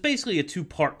guys. It's basically a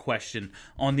 2-part question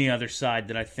on the other side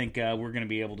that I think we're going to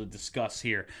be able to discuss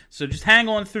here. So just hang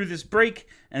on through this break,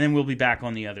 and then we'll be back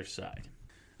on the other side.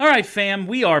 All right, fam,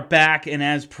 we are back, and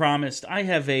as promised, I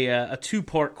have a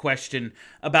 2-part question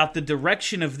about the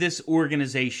direction of this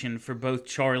organization for both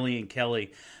Charlie and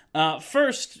Kelly.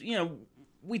 First, you know,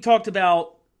 we talked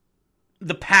about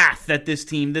the path that this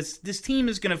team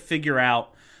is going to figure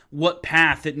out what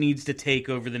path it needs to take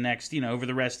over the next, you know, over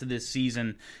the rest of this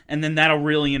season, and then that'll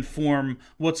really inform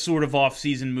what sort of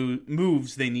off-season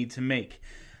moves they need to make.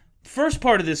 First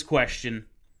part of this question: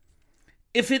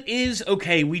 if it is,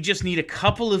 okay, we just need a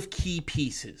couple of key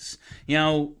pieces. You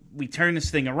know, we turn this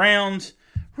thing around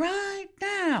right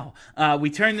now.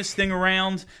 We turn this thing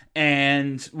around,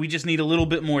 and we just need a little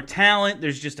bit more talent.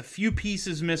 There's just a few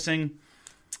pieces missing.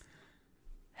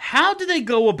 How do they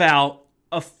go about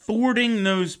affording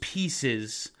those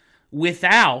pieces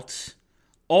without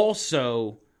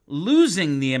also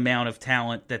losing the amount of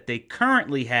talent that they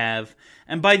currently have?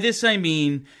 And by this I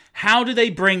mean, how do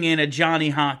they bring in a Johnny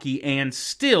Hockey and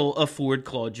still afford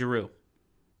Claude Giroux?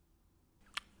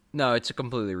 No, it's a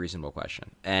completely reasonable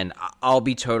question. And I'll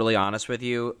be totally honest with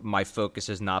you. My focus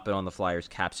has not been on the Flyers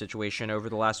cap situation over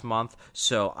the last month,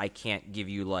 so I can't give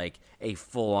you like a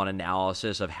full-on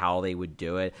analysis of how they would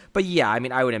do it. But yeah, I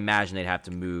mean, I would imagine they'd have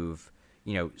to move,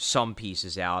 you know, some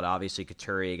pieces out. Obviously,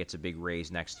 Couturier gets a big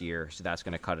raise next year, so that's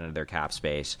going to cut into their cap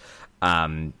space.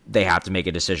 They have to make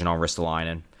a decision on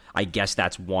Ristolainen. I guess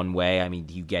that's one way. I mean,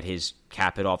 you get his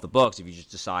cap hit off the books if you just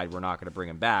decide we're not going to bring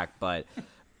him back, but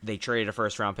they traded a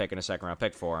first-round pick and a second-round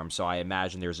pick for him, so I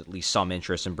imagine there's at least some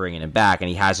interest in bringing him back, and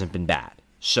he hasn't been bad.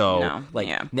 So,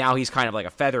 now he's kind of like a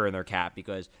feather in their cap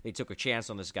because they took a chance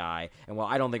on this guy, and while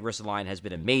I don't think Ristolainen has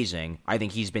been amazing, I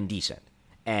think he's been decent.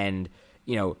 And,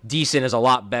 you know, decent is a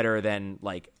lot better than,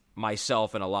 like,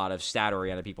 myself and a lot of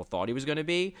stat-oriented people thought he was going to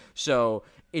be, so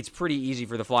it's pretty easy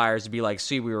for the Flyers to be like,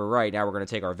 see, we were right, now we're going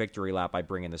to take our victory lap by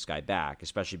bringing this guy back,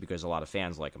 especially because a lot of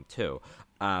fans like him, too.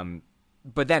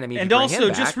 But then, I mean, and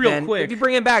also, just real quick, if you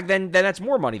bring him back, then that's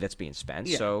more money that's being spent.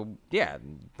 Yeah. So, yeah,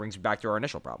 it brings me back to our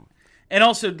initial problem. And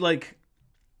also, like,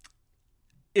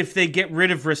 if they get rid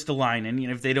of Ristolainen, you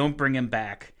know, if they don't bring him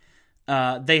back,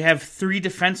 they have 3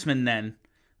 defensemen then,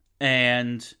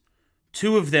 and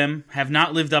 2 of them have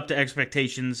not lived up to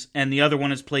expectations, and the other one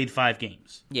has played 5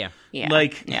 games. Yeah.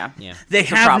 Like, they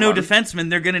have no defensemen.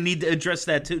 They're going to need to address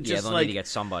that, too. Just they'll need to get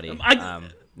somebody.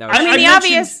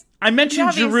 I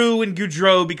mentioned Giroux and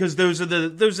Gaudreau because those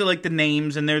are like the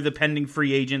names and they're the pending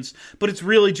free agents. But it's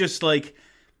really just like,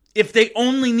 if they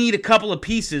only need a couple of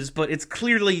pieces, but it's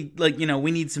clearly like, you know, we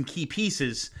need some key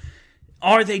pieces.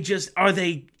 Are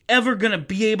they ever going to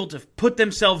be able to put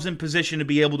themselves in position to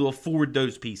be able to afford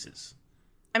those pieces?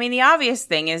 I mean, the obvious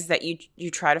thing is that you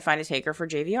try to find a taker for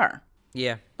JVR.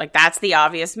 Yeah. Like, that's the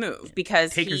obvious move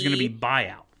because Taker's going to be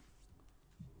buyout.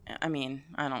 I mean,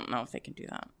 I don't know if they can do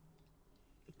that.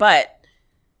 But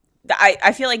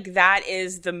I feel like that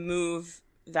is the move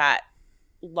that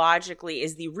logically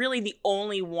is really the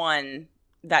only one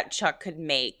that Chuck could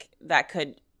make that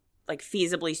could like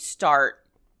feasibly start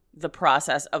the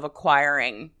process of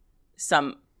acquiring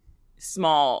some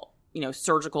small,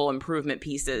 surgical improvement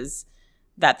pieces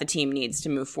that the team needs to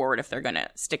move forward if they're going to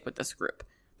stick with this group.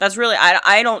 That's really,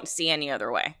 I don't see any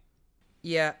other way.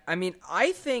 Yeah, I mean,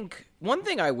 I think one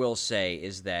thing I will say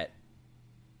is that,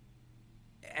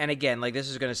 and again, like this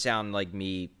is going to sound like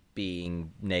me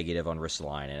being negative on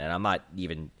Ristolainen, and I'm not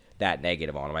even that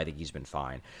negative on him. I think he's been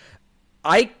fine.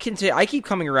 I keep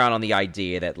coming around on the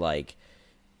idea that, like,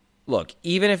 look,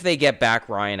 even if they get back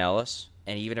Ryan Ellis,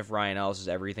 and even if Ryan Ellis is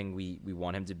everything we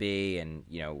want him to be, and,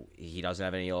 he doesn't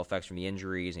have any ill effects from the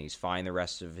injuries, and he's fine the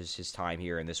rest of his time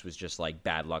here, and this was just, like,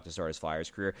 bad luck to start his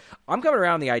Flyers career, I'm coming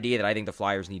around on the idea that I think the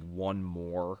Flyers need one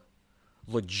more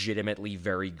legitimately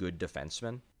very good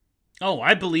defenseman. Oh,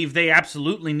 I believe they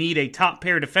absolutely need a top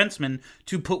pair defenseman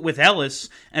to put with Ellis,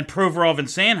 and Provorov and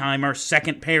Sanheim are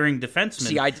second pairing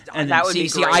defensemen.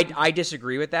 I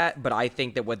disagree with that, but I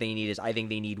think that what they need is I think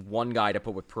they need one guy to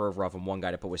put with Provorov and one guy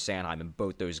to put with Sanheim, and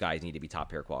both those guys need to be top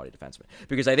pair quality defensemen.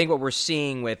 Because I think what we're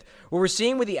seeing with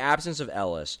the absence of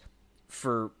Ellis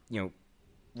for,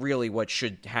 really what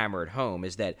should hammer it home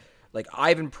is that, like,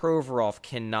 Ivan Provorov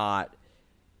cannot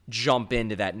jump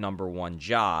into that number one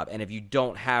job, and if you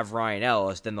don't have Ryan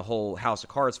Ellis, then the whole house of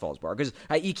cards falls apart. Because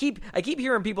I keep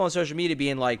hearing people on social media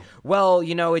being like, well,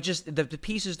 it just the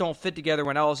pieces don't fit together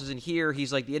when Ellis isn't here.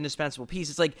 He's like the indispensable piece.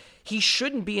 It's like he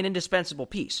shouldn't be an indispensable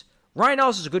piece. Ryan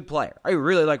Ellis is a good player. I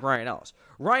really like Ryan Ellis.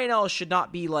 Ryan Ellis should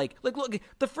not be like look,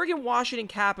 the friggin' Washington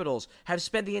Capitals have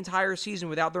spent the entire season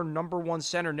without their number one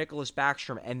center Nicholas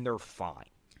Backstrom, and they're fine.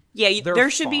 Yeah, there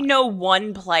should be no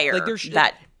one player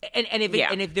that. And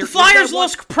if the Flyers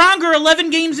lost Pronger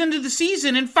 11 games into the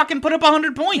season and fucking put up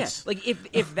 100 points. Yeah, like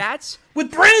if that's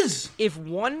with Briz, if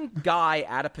one guy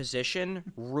at a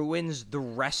position ruins the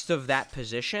rest of that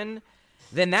position,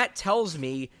 then that tells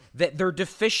me that they're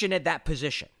deficient at that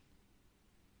position.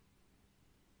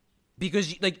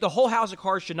 Because like the whole house of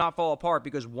cards should not fall apart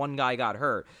because one guy got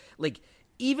hurt. Like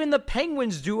even the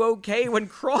Penguins do okay when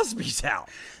Crosby's out.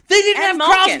 They didn't have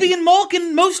Crosby and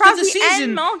Malkin most of the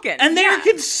season. And they're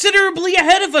considerably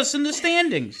ahead of us in the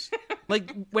standings.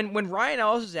 Like, when Ryan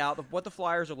Ellis is out, what the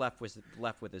Flyers are left with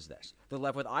is this. They're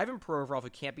left with Ivan Provorov, who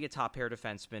can't be a top-pair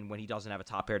defenseman when he doesn't have a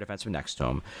top-pair defenseman next to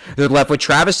him. They're left with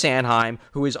Travis Sanheim,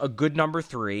 who is a good number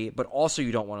 3, but also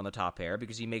you don't want on the top pair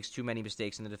because he makes too many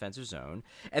mistakes in the defensive zone.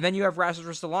 And then you have Rasmus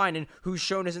Ristolainen, who's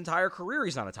shown his entire career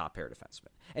he's not a top-pair defenseman.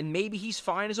 And maybe he's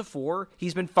fine as a 4.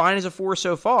 He's been fine as a 4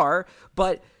 so far,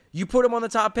 but you put him on the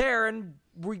top pair, and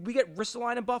we get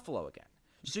Ristolainen and Buffalo again.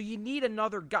 So you need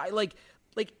another guy. Like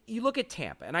you look at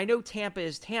Tampa, and I know Tampa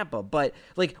is Tampa, but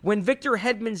like when Victor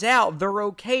Hedman's out, they're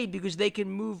okay because they can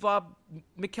move up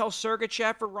Mikhail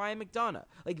Sergachev or Ryan McDonough.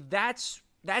 Like that's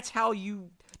how you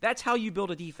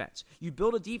build a defense. You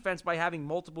build a defense by having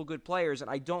multiple good players, and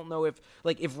I don't know if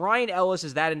Ryan Ellis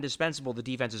is that indispensable, the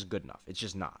defense is good enough. It's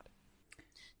just not.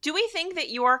 Do we think that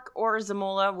York or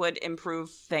Zamula would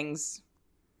improve things?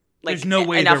 There's no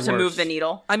way enough they're to worse. Move the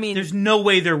needle. I mean, there's no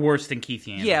way they're worse than Keith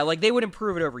Yandel. Yeah, like they would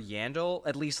improve it over Yandel,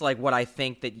 at least like what I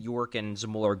think that York and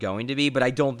Zamula are going to be. But I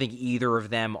don't think either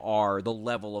of them are the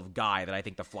level of guy that I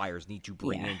think the Flyers need to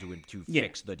bring into it to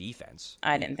fix the defense.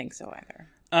 I didn't think so either.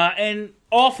 And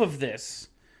off of this,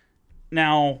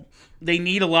 now they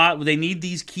need a lot. They need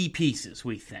these key pieces.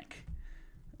 We think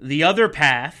the other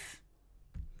path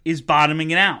is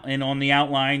bottoming it out. And on the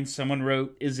outline, someone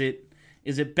wrote, Is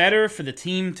it better for the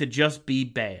team to just be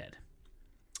bad?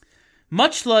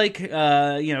 Much like,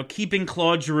 keeping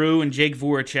Claude Giroux and Jake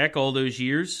Voracek all those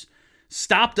years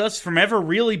stopped us from ever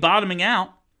really bottoming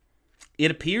out, it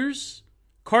appears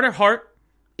Carter Hart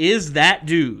is that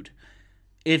dude.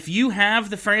 If you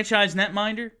have the franchise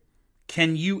netminder,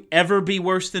 can you ever be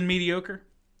worse than mediocre?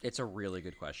 It's a really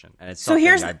good question, and it's something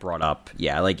I brought up.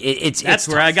 Yeah, like that's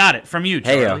where I got it from you,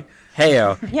 Charlie.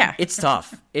 Heyo. Yeah, it's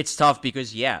tough. It's tough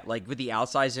because like with the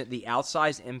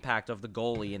outsized impact of the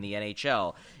goalie in the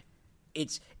NHL,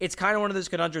 it's kind of one of those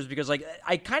conundrums because like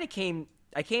I came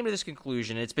to this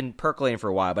conclusion. And it's been percolating for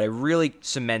a while, but I really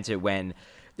cemented when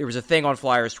there was a thing on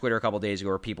Flyers Twitter a couple days ago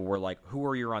where people were like, "Who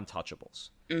are your untouchables?"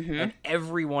 Mm-hmm. And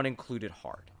everyone included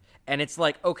Hart, and it's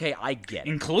like, okay, I get it.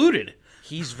 Included.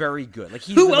 He's very good. Like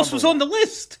who else was on the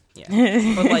list?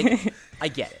 Yeah, but like I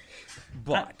get it.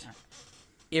 But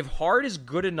if Hart is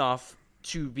good enough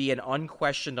to be an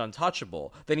unquestioned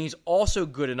untouchable, then he's also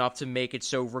good enough to make it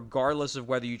so regardless of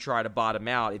whether you try to bottom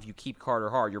out, if you keep Carter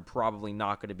Hart, you're probably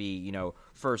not going to be,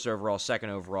 first overall, second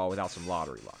overall without some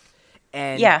lottery luck.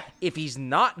 And if he's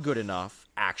not good enough,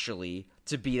 actually,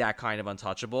 to be that kind of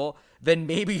untouchable, then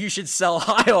maybe you should sell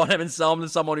high on him and sell him to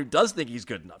someone who does think he's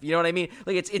good enough. You know what I mean?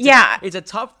 Like it's a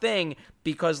tough thing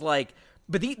because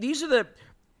but these are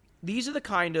the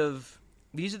kind of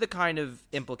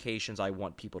implications I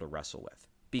want people to wrestle with,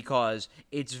 because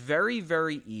it's very,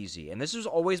 very easy. And this is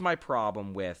always my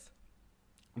problem with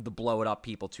the blow it up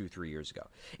people 2-3 years ago.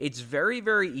 It's very,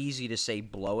 very easy to say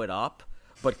blow it up,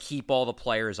 but keep all the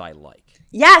players I like.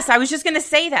 Yes, I was just going to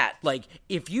say that. Like,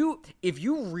 if you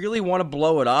really want to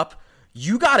blow it up,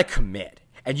 you got to commit.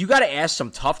 And you got to ask some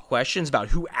tough questions about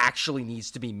who actually needs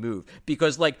to be moved.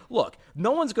 Because, look,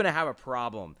 no one's going to have a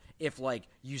problem if,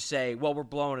 you say, well, we're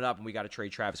blowing it up and we got to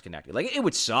trade Travis Konechny. It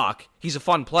would suck. He's a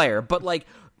fun player. But,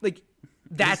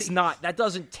 that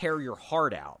doesn't tear your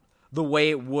heart out the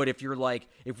way it would if you're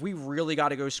if we really got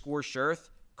to go scorched earth,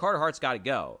 Carter Hart's got to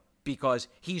go. Because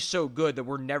he's so good that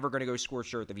we're never going to go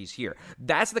scorched earth if he's here.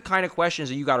 That's the kind of questions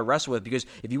that you got to wrestle with, because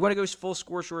if you want to go full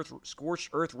scorched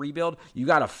earth rebuild, you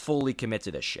got to fully commit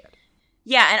to this shit.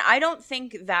 Yeah, and I don't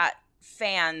think that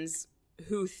fans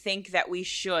who think that we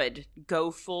should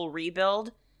go full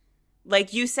rebuild,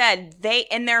 like you said, they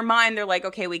in their mind they're like,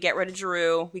 okay, we get rid of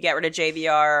Giroux, we get rid of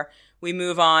JVR, we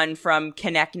move on from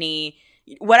Konechny,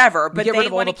 whatever, but get they rid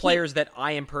of all the players that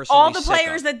I am personally all the sick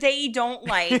players of. that they don't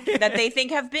like, that they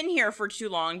think have been here for too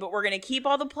long, but we're going to keep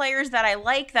all the players that I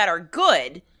like that are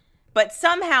good, but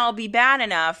somehow be bad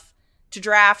enough to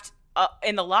draft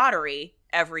in the lottery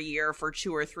every year for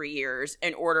 2 or 3 years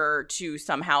in order to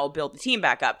somehow build the team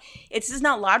back up. It's just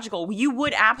not logical. You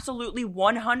would absolutely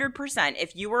 100%,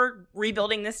 if you were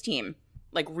rebuilding this team,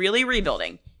 really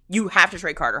rebuilding, you have to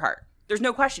trade Carter Hart. There's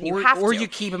no question. You have to. Or you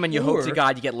keep him and you hope to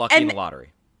God you get lucky in the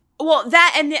lottery. Well,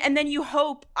 that and then you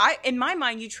hope. In my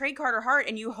mind, you trade Carter Hart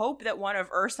and you hope that one of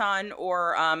Ersan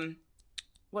or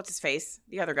what's his face,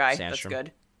 the other guy Sandstrom. That's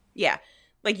good. Yeah,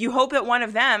 you hope that one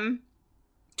of them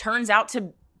turns out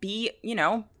to be,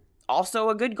 also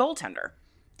a good goaltender.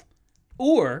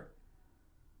 Or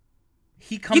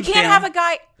he comes. You can't have a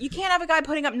guy. You can't have a guy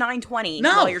putting up 920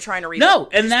 while you're trying to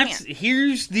rebuild. No, and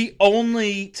here's the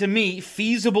only, to me,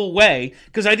 feasible way,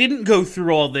 because I didn't go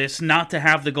through all this not to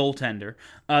have the goaltender,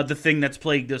 the thing that's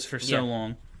plagued us for so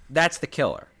long. That's the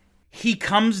killer. He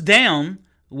comes down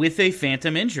with a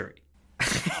phantom injury.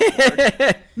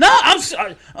 No, I'm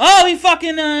sorry. Oh, he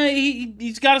fucking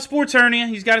he's got a sports hernia.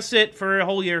 He's got to sit for a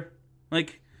whole year. He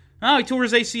tore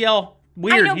his ACL.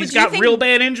 Weird. He's got real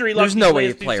bad injury. There's no way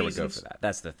a player would go for that.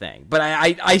 That's the thing. But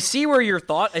I see where your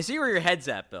head's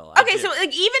at, Bill. Okay, so even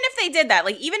if they did that,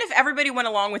 even if everybody went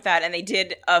along with that and they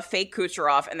did a fake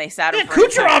Kucherov and they sat him for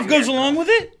Kucherov goes along with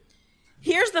it.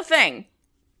 Here's the thing.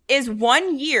 Is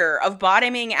 1 year of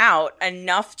bottoming out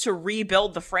enough to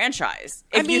rebuild the franchise?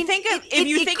 If you think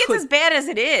it's as bad as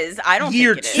it is, I don't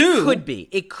think it is. It could be.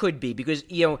 It could be, because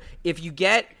if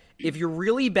you're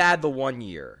really bad the 1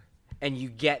 year and you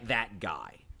get that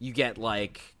guy, you get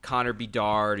Connor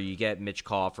Bedard or you get Mitch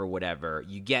Koff or whatever,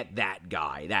 you get that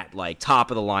guy, that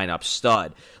top of the lineup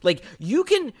stud. You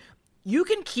can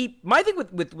keep, my thing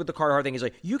with the Carter Hart thing is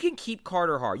you can keep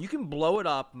Carter Hart. You can blow it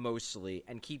up mostly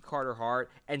and keep Carter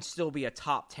Hart and still be a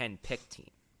top 10 pick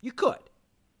team. You could.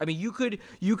 I mean, you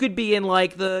could be in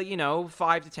the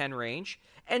 5 to 10 range,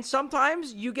 and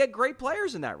sometimes you get great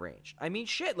players in that range. I mean,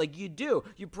 shit, you do.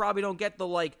 You probably don't get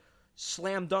the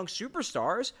slam dunk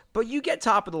superstars, but you get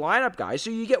top of the lineup guys. So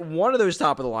you get one of those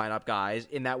top of the lineup guys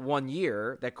in that 1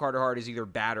 year that Carter Hart is either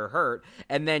bad or hurt,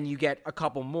 and then you get a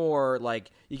couple more,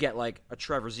 you get a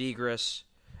Trevor Zegras,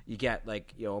 you get a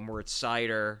Moritz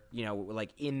Seider,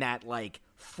 in that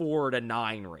 4 to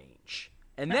 9 range,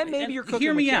 and then maybe you're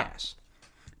cooking with gas.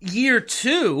 Year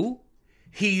 2,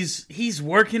 he's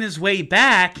working his way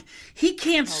back. He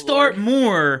can't start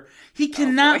more. He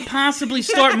cannot possibly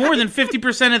start more than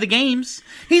 50% of the games.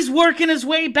 He's working his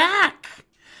way back.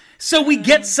 So we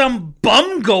get some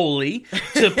bum goalie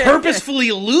to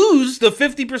purposefully lose the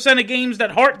 50% of games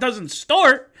that Hart doesn't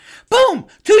start. Boom!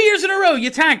 2 years in a row, you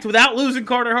tanked without losing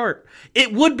Carter Hart.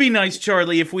 It would be nice,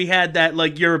 Charlie, if we had that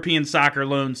European soccer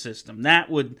loan system. That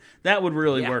would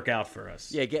really work out for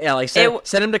us. Yeah,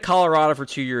 send him to Colorado for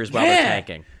 2 years while we're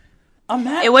tanking.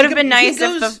 It would have been nice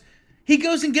if he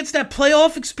goes and gets that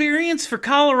playoff experience for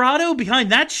Colorado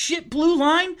behind that shit blue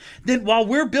line, then while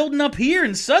we're building up here,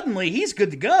 and suddenly he's good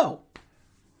to go.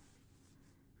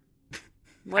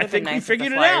 Would have been nice if the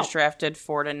Flyers drafted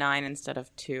 4 to 9 instead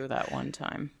of 2 that one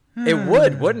time. It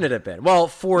would, wouldn't it have been? Well,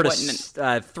 3 to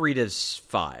 5. 3 to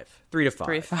 5. 3 to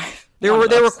 5. There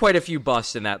were quite a few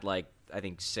busts in that, like, I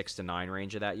think 6 to 9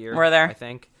 range of that year. Were there? I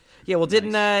think. Yeah, well,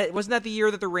 wasn't that the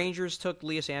year that the Rangers took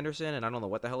Lias Anderson, and I don't know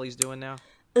what the hell he's doing now?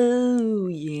 Oh,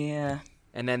 yeah.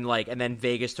 And then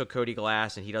Vegas took Cody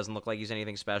Glass, and he doesn't look like he's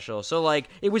anything special. So, like,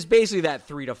 it was basically that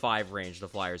 3 to 5 range the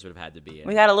Flyers would have had to be in.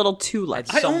 We got a little too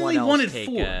lucky. Had someone only else wanted take,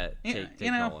 4. Take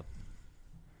You know, Nolan.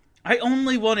 I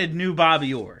only wanted new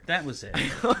Bobby Orr. That was it.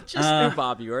 Just new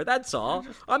Bobby Orr. That's all.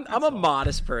 I'm a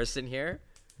modest person here.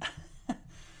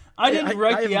 I didn't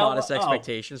write I have the modest album.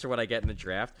 expectations for what I get in the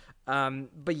draft.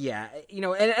 But yeah, you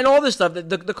know, and all this stuff.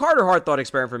 The Carter Hart thought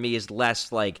experiment for me is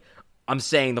less like I'm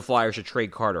saying the Flyers should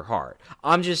trade Carter Hart.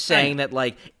 I'm just saying that,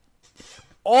 like,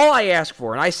 all I ask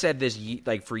for, and I said this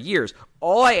like for years,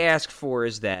 all I ask for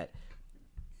is that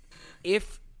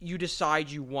if you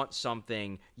decide you want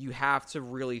something, you have to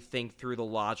really think through the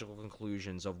logical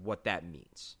conclusions of what that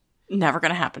means. Never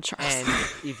going to happen, Charles. And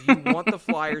if you want the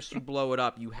Flyers to blow it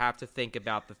up, you have to think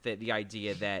about the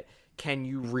idea that can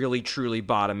you really truly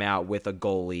bottom out with a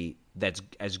goalie that's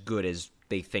as good as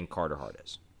they think Carter Hart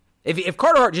is? If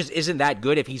Carter Hart just isn't that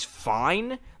good, if he's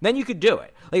fine, then you could do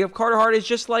it. Like, if Carter Hart is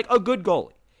just like a good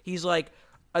goalie, he's like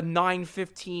a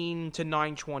 915 to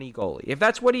 920 goalie. If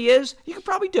that's what he is, you could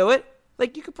probably do it.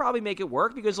 Like, you could probably make it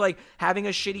work because, like, having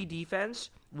a shitty defense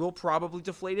will probably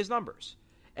deflate his numbers.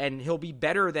 And he'll be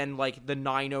better than, like, the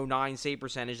 909 save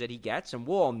percentage that he gets. And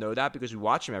we'll all know that because we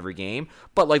watch him every game.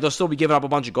 But, like, they'll still be giving up a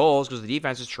bunch of goals because the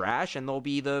defense is trash. And they'll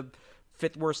be the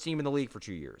 5th worst team in the league for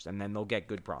 2 years. And then they'll get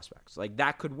good prospects. Like,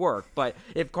 that could work. But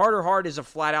if Carter Hart is a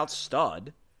flat-out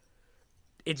stud,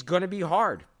 it's going to be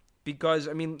hard. Because,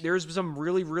 I mean, there's some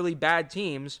really, really bad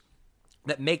teams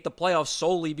that make the playoffs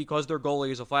solely because their goalie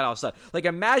is a flat-out stud. Like,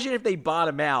 imagine if they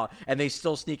bottom out and they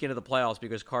still sneak into the playoffs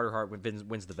because Carter Hart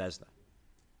wins the Vezina.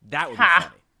 That would be funny.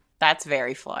 That's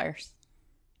very Flyers.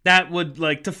 That would,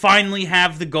 like, to finally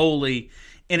have the goalie,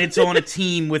 and it's on a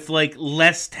team with, like,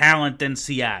 less talent than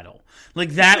Seattle.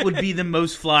 Like, that would be the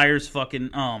most Flyers fucking...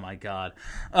 Oh, my God.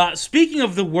 Speaking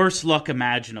of the worst luck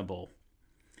imaginable,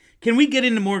 can we get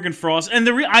into Morgan Frost? And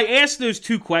I asked those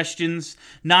two questions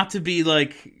not to be,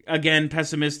 like, again,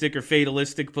 pessimistic or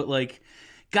fatalistic, but, like,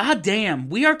 goddamn,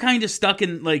 we are kind of stuck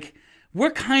in, like,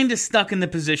 we're kind of stuck in the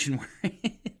position we're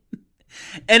in.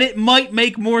 And it might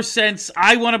make more sense.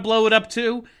 I want to blow it up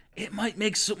too. It might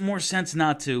make more sense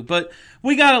not to. But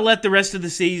we got to let the rest of the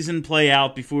season play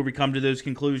out before we come to those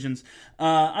conclusions.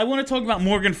 I want to talk about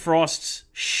Morgan Frost's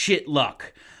shit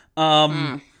luck.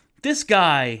 This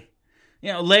guy,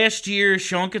 you know, last year,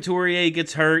 Sean Couturier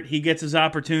gets hurt. He gets his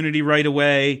opportunity right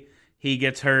away. He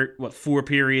gets hurt, 4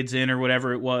 periods in or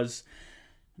whatever it was.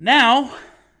 Now,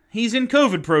 he's in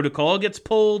COVID protocol, gets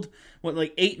pulled...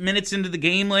 8 minutes into the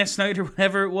game last night or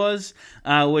whatever it was,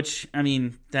 which, I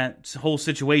mean, that whole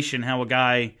situation, how a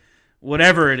guy,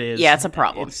 whatever it is. Yeah, it's a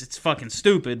problem. It's fucking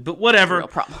stupid, but whatever. Real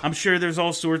problem. I'm sure there's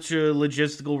all sorts of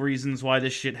logistical reasons why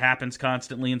this shit happens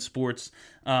constantly in sports.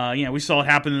 We saw it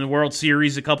happen in the World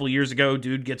Series a couple of years ago.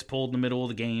 Dude gets pulled in the middle of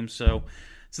the game, so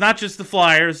it's not just the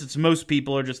Flyers. It's most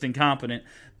people are just incompetent.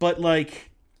 But,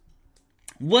 like,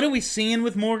 what are we seeing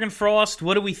with Morgan Frost?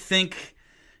 What do we think...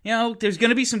 You know, there's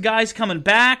going to be some guys coming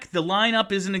back. The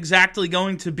lineup isn't exactly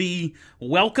going to be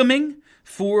welcoming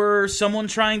for someone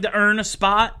trying to earn a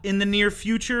spot in the near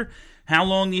future. How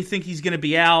long do you think he's going to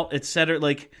be out, et cetera?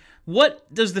 Like,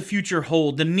 what does the future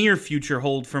hold, the near future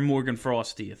hold for Morgan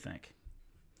Frost, do you think?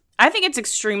 I think it's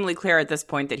extremely clear at this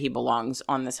point that he belongs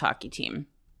on this hockey team.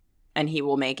 And he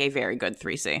will make a very good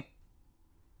 3C.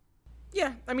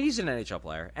 Yeah, I mean, he's an NHL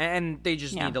player, and they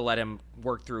just need to let him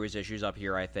work through his issues up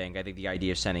here, I think. I think the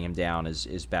idea of sending him down is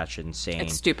batshit insane.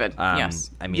 It's stupid, yes.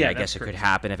 I mean, I guess it could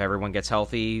happen if everyone gets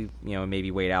healthy, you know,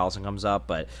 maybe Wade Allison comes up,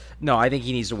 but no, I think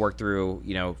he needs to work through,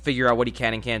 you know, figure out what he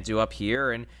can and can't do up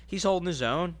here, and he's holding his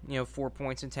own, 4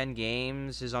 points in 10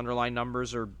 games. His underlying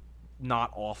numbers are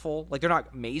not awful. Like, they're not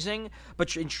amazing,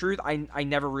 but in truth, I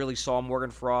never really saw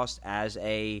Morgan Frost as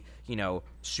a,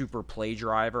 super play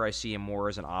driver. I see him more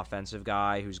as an offensive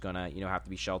guy who's gonna, have to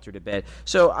be sheltered a bit.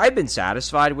 So I've been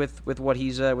satisfied with what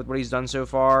he's done so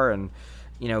far, and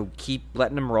keep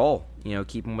letting him roll.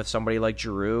 Keep him with somebody like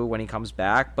Giroux when he comes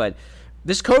back. But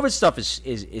this COVID stuff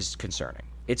is concerning.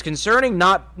 It's concerning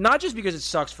not just because it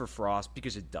sucks for Frost,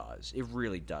 because it does. It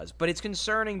really does. But it's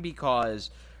concerning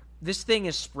because this thing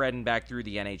is spreading back through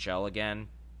the NHL again,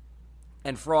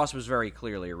 and Frost was very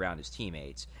clearly around his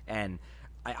teammates. And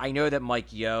I know that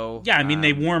Mike Yeo... Yeah, I mean,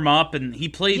 they warm up, and he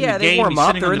played in the game. Yeah, they warm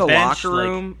up. They're in the bench, locker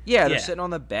room. They're sitting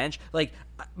on the bench. Like,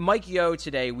 Mike Yeo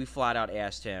today, we flat out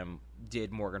asked him,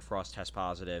 did Morgan Frost test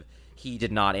positive? He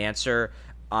did not answer.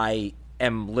 I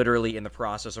am literally in the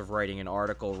process of writing an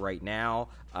article right now,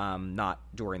 not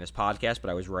during this podcast, but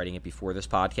I was writing it before this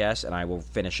podcast, and I will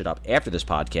finish it up after this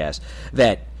podcast,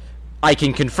 that I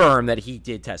can confirm that he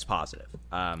did test positive.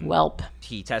 Welp.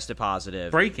 He tested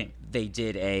positive. Breaking. They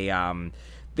did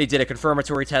a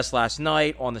confirmatory test last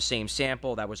night on the same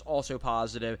sample that was also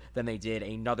positive. Then they did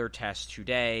another test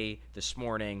today, this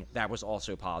morning, that was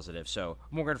also positive. So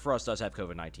Morgan Frost does have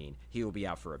COVID-19. He will be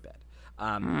out for a bit.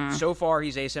 So far,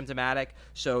 he's asymptomatic,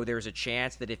 so there's a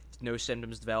chance that if no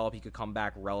symptoms develop, he could come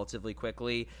back relatively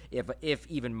quickly. If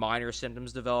even minor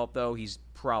symptoms develop, though, he's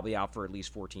probably out for at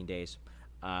least 14 days.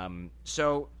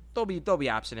 So they'll be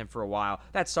absent him for a while.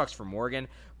 That sucks for Morgan,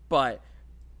 but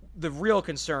the real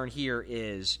concern here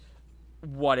is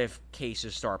what if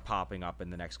cases start popping up in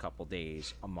the next couple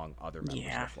days among other members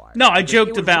of the Flyers? No, I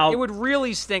joked about... It would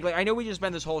really stink. Like, I know we just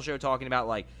spent this whole show talking about,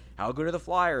 like, how good are the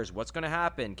Flyers? What's going to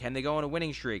happen? Can they go on a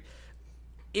winning streak?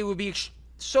 It would be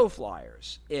so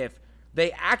Flyers if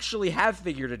they actually have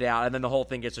figured it out and then the whole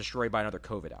thing gets destroyed by another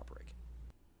COVID outbreak.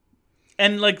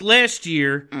 And, like, last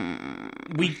year,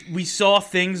 we saw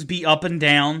things be up and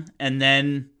down, and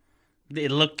then... It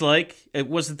looked like it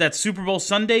wasn't that Super Bowl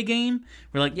Sunday game.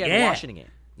 We're like, the Washington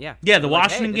game. Yeah, the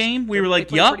Washington game. We were like,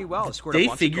 they played pretty well. They scored a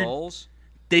bunch of goals.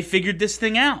 They figured this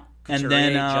thing out, and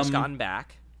then just gotten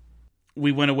back.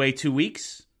 We went away 2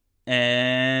 weeks,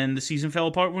 and the season fell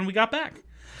apart when we got back.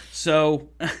 So,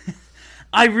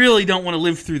 I really don't want to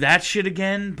live through that shit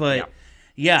again. But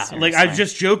like I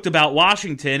just joked about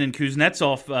Washington and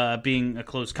Kuznetsov being a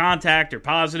close contact or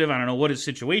positive. I don't know what his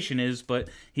situation is, but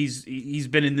he's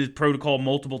been in the protocol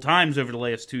multiple times over the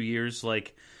last 2 years.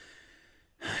 Like,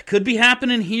 could be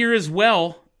happening here as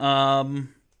well.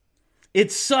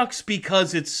 It sucks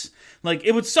because it's like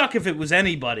it would suck if it was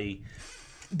anybody,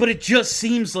 but it just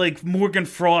seems like Morgan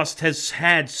Frost has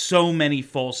had so many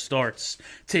false starts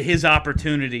to his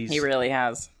opportunities. He really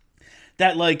has.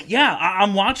 That, like,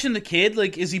 I'm watching the kid.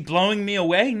 Like, is he blowing me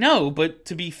away? No, but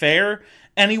to be fair,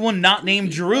 anyone not named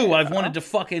Drew, I've wanted to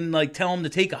fucking, like, tell him to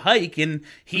take a hike, and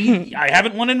I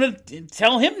haven't wanted to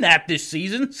tell him that this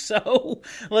season. So,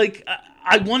 like,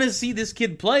 I want to see this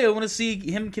kid play. I want to see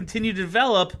him continue to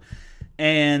develop,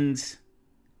 and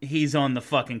he's on the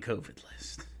fucking COVID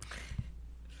list.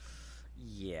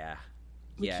 Yeah.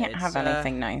 We can't have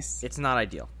anything nice. It's not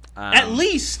ideal. At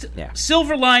least,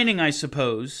 silver lining, I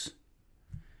suppose.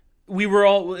 We were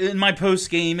all, in my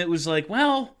post-game, it was like,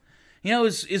 well, you know,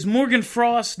 is Morgan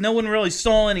Frost, no one really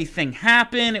saw anything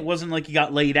happen. It wasn't like he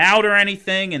got laid out or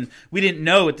anything, and we didn't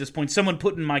know at this point. Someone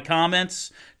put in my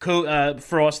comments,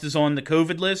 Frost is on the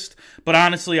COVID list, but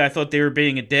honestly, I thought they were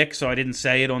being a dick, so I didn't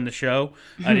say it on the show.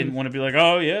 I didn't want to be like,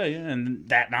 oh, yeah, and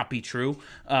that not be true.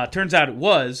 Turns out it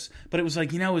was, but it was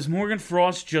like, you know, is Morgan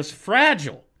Frost just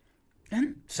fragile?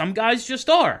 And some guys just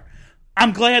are.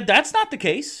 I'm glad that's not the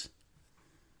case.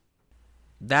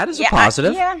 That is a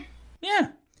positive. Yeah,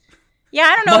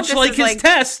 I don't know. Much if this like is his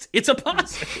test, it's a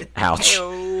positive. Ouch.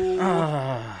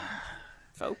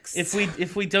 Folks.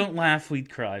 If we don't laugh,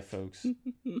 we'd cry, folks.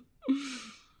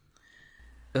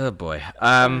 Oh boy.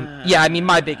 I mean,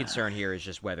 my big concern here is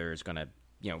just whether it's gonna,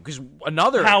 because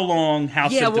another how long, how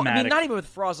symptomatic. Well, I mean, not even with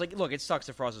Frost. Like, look, it sucks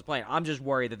that Frost is playing. I'm just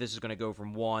worried that this is gonna go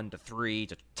from 1 to 3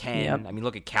 to 10. Yep. I mean,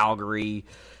 look at Calgary.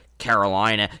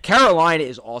 Carolina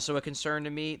is also a concern to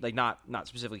me, like not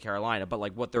specifically Carolina, but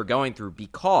like what they're going through,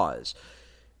 because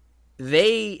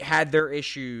they had their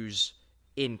issues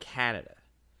in Canada.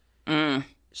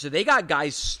 So they got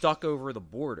guys stuck over the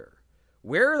border.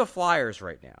 Where are the Flyers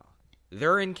right now?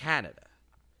 They're in Canada.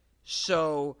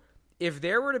 So if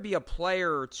there were to be a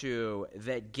player or two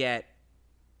that get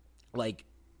like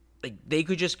they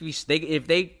could just be if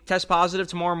they test positive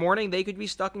tomorrow morning, they could be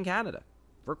stuck in Canada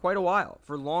for quite a while,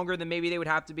 for longer than maybe they would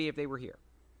have to be if they were here.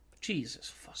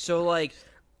 Jesus fuck. So, like,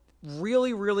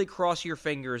 really, really cross your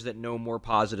fingers that no more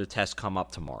positive tests come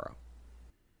up tomorrow.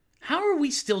 How are we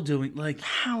still doing, like...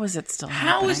 How is it still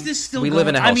How happening? is this still We going? live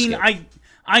in a I mean, hellscape.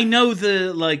 I know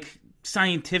the, like,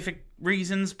 scientific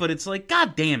reasons, but it's like,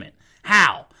 God damn it.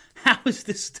 How? How is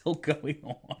this still going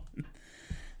on?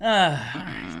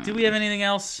 Do we have anything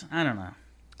else? I don't know.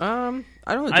 I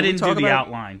don't know. I didn't do the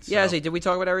outline. So. Yeah, did we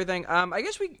talk about everything? I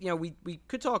guess we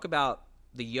could talk about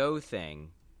the Yo thing.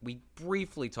 We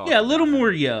briefly talked. Yeah, a little about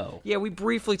more it. Yo. Yeah, we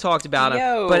briefly talked about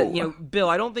Yo. it. But Bill,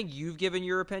 I don't think you've given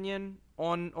your opinion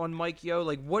on Mike Yo.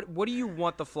 Like, what do you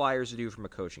want the Flyers to do from a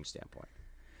coaching standpoint?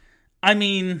 I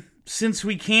mean, since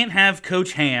we can't have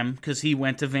Coach Ham because he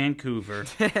went to Vancouver,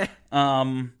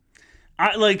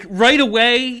 I like right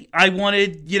away. I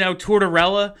wanted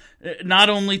Tortorella not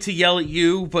only to yell at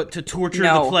you, but to torture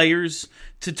the players.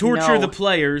 To torture the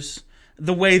players.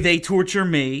 the way they torture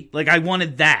me. Like, I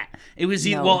wanted that. It was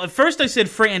well, at first I said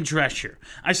Fran Drescher.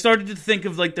 I started to think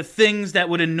of like the things that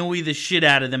would annoy the shit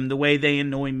out of them, the way they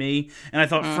annoy me, and I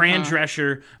thought Fran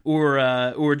Drescher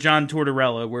or John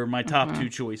Tortorella were my top two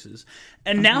choices.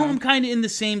 And now I'm kind of in the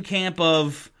same camp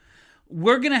of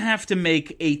we're gonna have to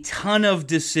make a ton of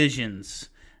decisions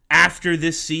after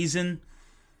this season.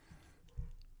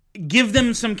 Give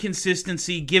them some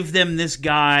consistency. Give them this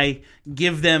guy.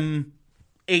 Give them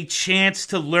a chance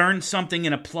to learn something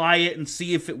and apply it and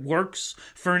see if it works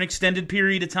for an extended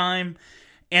period of time.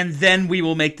 And then we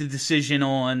will make the decision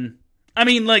on... I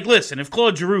mean, like, listen, if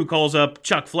Claude Giroux calls up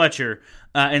Chuck Fletcher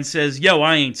and says, yo,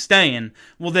 I ain't staying,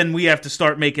 well, then we have to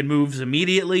start making moves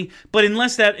immediately. But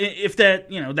if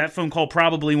that phone call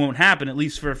probably won't happen, at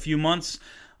least for a few months,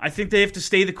 I think they have to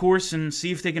stay the course and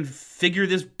see if they can figure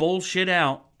this bullshit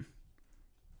out.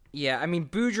 Yeah, I mean,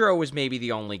 Boudreaux was maybe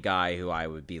the only guy who I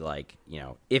would be like,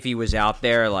 if he was out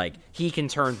there, like, he can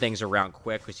turn things around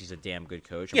quick because he's a damn good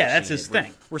coach. Yeah, that's his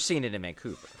thing. We're seeing it in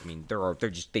Vancouver. I mean, they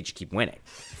just keep winning.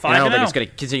 I don't think it's going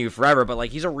to continue forever, but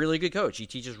like, he's a really good coach. He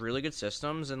teaches really good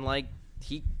systems, and like,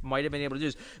 he might have been able to do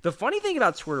this. The funny thing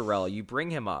about Tortorella, you bring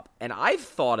him up, and I've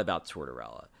thought about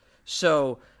Tortorella.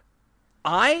 So,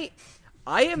 I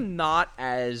am not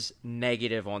as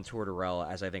negative on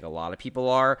Tortorella as I think a lot of people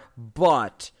are,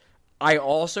 but I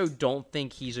also don't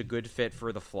think he's a good fit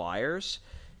for the Flyers,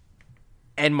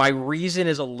 and my reason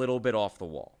is a little bit off the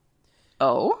wall.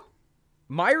 Oh?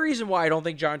 My reason why I don't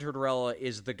think John Tortorella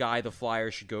is the guy the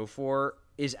Flyers should go for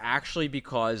is actually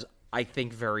because I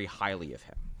think very highly of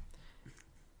him.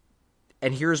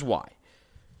 And here's why.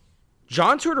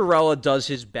 John Tortorella does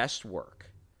his best work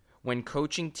when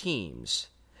coaching teams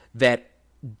that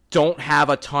don't have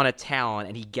a ton of talent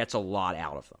and he gets a lot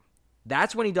out of them.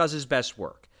 That's when he does his best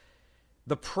work.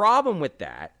 The problem with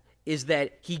that is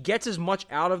that he gets as much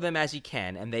out of them as he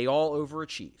can, and they all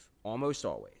overachieve, almost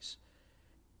always.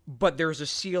 But there's a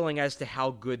ceiling as to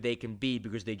how good they can be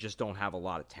because they just don't have a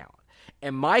lot of talent.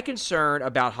 And my concern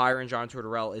about hiring John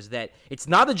Tortorella is that it's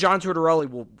not that John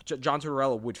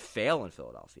Tortorella would fail in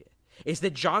Philadelphia. It's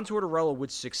that John Tortorella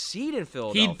would succeed in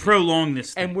Philadelphia. He'd prolong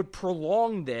this thing. And would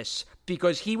prolong this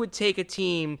because he would take a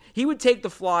team, he would take the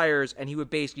Flyers, and he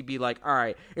would basically be like, all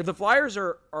right, if the Flyers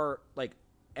are like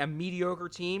a mediocre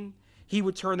team, he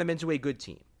would turn them into a good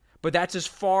team. But that's as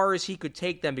far as he could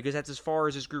take them because that's as far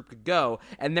as his group could go.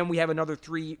 And then we have another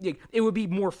 3. It would be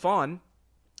more fun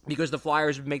because the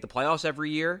Flyers would make the playoffs every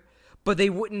year, but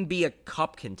they wouldn't be a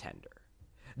cup contender.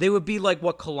 They would be like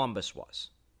what Columbus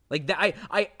was. Like that,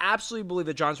 I absolutely believe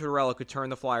that John Tortorella could turn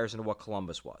the Flyers into what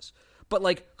Columbus was. But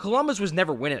like Columbus was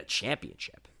never winning a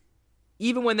championship.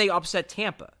 Even when they upset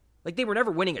Tampa. Like they were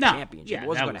never winning a championship. Yeah, it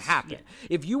wasn't going to happen. Yeah.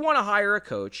 If you want to hire a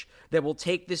coach that will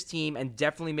take this team and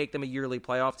definitely make them a yearly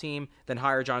playoff team, then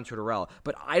hire John Tortorella.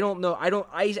 But I don't know.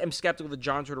 I am skeptical that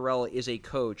John Tortorella is a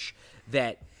coach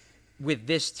that with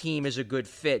this team is a good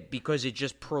fit because it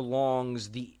just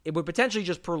it would potentially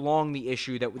just prolong the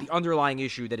issue the underlying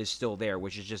issue that is still there,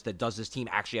 which is just that does this team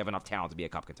actually have enough talent to be a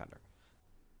cup contender?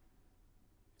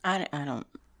 I don't.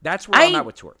 That's where I'm at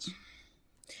with Torts.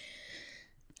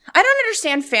 I don't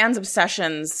understand fans'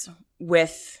 obsessions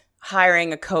with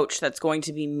hiring a coach that's going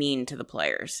to be mean to the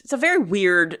players. It's a very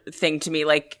weird thing to me,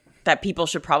 like that people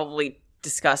should probably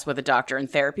discuss with a doctor in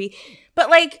therapy. But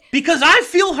like, because I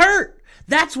feel hurt.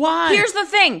 That's why. Here's the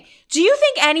thing. Do you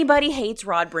think anybody hates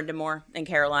Rod Brind'Amour in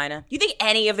Carolina? Do you think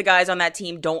any of the guys on that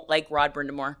team don't like Rod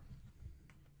Brind'Amour?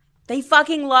 They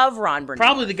fucking love Ron Brind'Amour.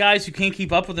 Probably the guys who can't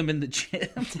keep up with him in the gym.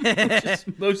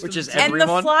 which is everyone.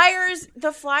 And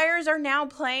the Flyers are now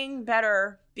playing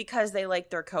better because they like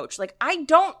their coach. Like, I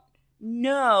don't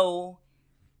know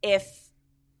if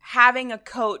having a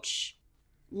coach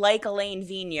like Alain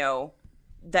Vigneault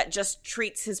that just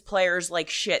treats his players like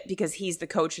shit because he's the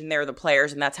coach and they're the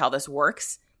players and that's how this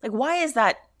works. Like, why is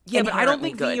that? Yeah, but I don't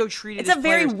think Vigneault treated his players... It's a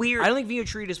very weird... I don't think Vigneault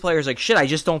treated his players like shit. I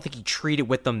just don't think he treated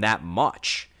with them that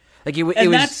much. Like,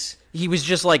 he was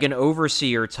just like an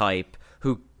overseer type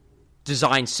who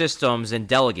designed systems and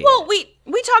delegated. Well,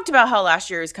 we talked about how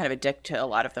last year he was kind of a dick to a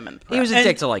lot of them in the press. He was a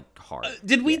dick to, like, Hart.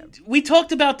 Did we... Yeah. We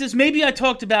talked about this. Maybe I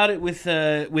talked about it with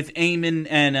Eamon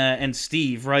and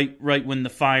Steve, right when the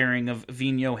firing of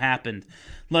Vigneault happened.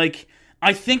 Like,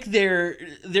 I think they're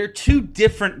two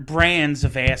different brands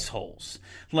of assholes.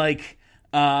 Like,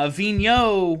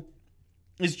 Vigneault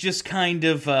is just kind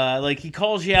of, like, he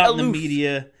calls you out in the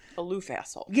media. Aloof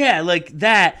asshole. Yeah, like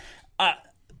that.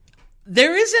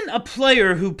 There isn't a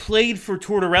player who played for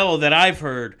Tortorella that I've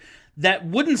heard that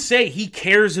wouldn't say he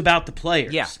cares about the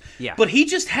players. Yeah. But he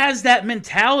just has that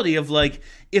mentality of like,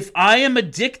 if I am a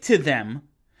dick to them,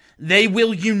 they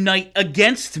will unite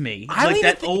against me. I don't Like even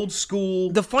that think- old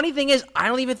school. The funny thing is, I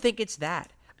don't even think it's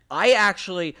that.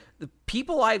 The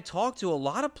people I've talked to, a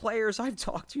lot of players I've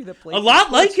talked to that play A lot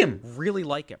for like Spurs him. really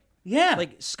like him. Yeah.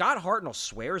 Like Scott Hartnell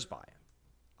swears by him.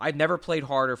 I've never played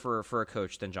harder for a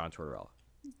coach than John Tortorella.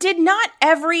 Did not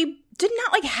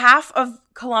like half of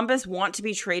Columbus want to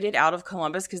be traded out of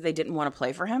Columbus because they didn't want to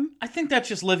play for him? I think that's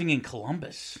just living in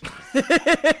Columbus.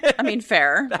 I mean,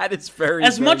 fair. That is very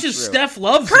As very much as true. Steph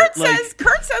loves Kurt it.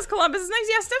 Like, says Columbus is nice.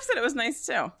 Yeah, Steph said it was nice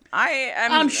too.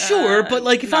 I'm sure, but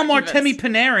like if not I'm Artemi convinced.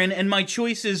 Panarin and my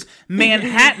choice is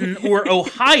Manhattan or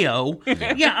Ohio,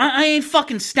 yeah, I ain't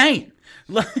fucking staying.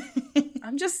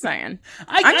 I'm just saying.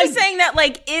 I'm I'm just saying that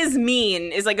like is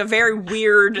mean is like a very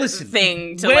weird Listen,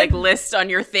 thing to when- like list on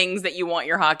your things that you want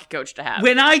your hockey coach to have.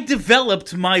 When I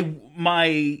developed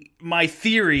my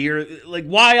theory or like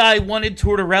why I wanted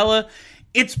Tortorella,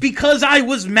 it's because I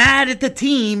was mad at the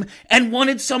team and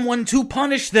wanted someone to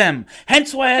punish them.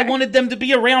 Hence why I wanted them to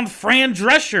be around Fran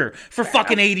Drescher for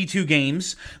fucking 82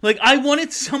 games. Like, I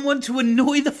wanted someone to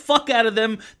annoy the fuck out of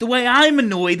them the way I'm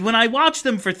annoyed when I watch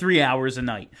them for 3 hours a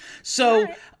night. So,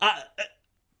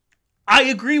 I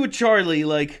agree with Charlie.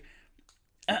 Like,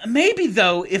 maybe,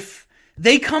 though, if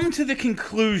they come to the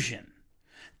conclusion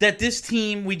that this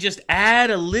team, we just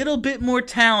add a little bit more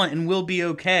talent and we'll be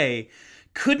okay,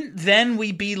 couldn't then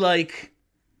we be like,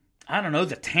 I don't know,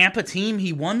 the Tampa team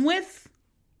he won with?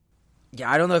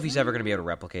 Yeah, I don't know if he's ever going to be able to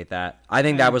replicate that. I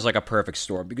think that was like a perfect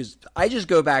storm because I just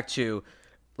go back to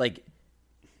like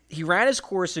he ran his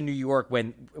course in New York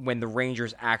when the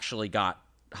Rangers actually got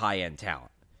high-end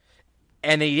talent.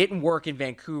 And they didn't work in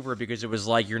Vancouver because it was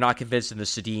like you're not convincing the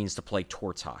Sedins to play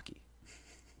torts hockey.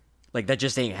 Like that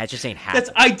just ain't happening.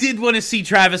 I did want to see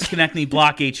Travis Konechny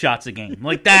block 8 shots a game.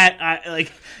 Like that,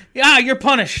 you're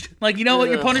punished. Like, you know what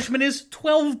your punishment is?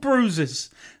 12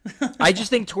 bruises. I just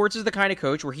think Torts is the kind of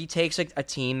coach where he takes a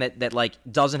team that like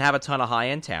doesn't have a ton of high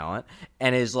end talent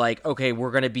and is like, okay,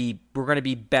 we're gonna be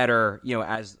better, you know,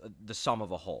 as the sum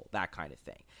of a whole, that kind of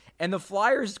thing. And the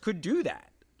Flyers could do that.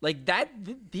 Like that,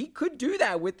 he could do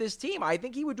that with this team. I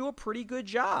think he would do a pretty good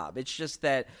job. It's just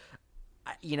that,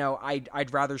 you know,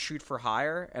 I'd rather shoot for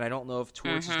higher, and I don't know if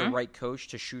Torts is the right coach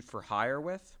to shoot for higher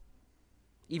with.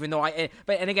 Even though and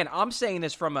again, I'm saying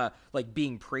this from a like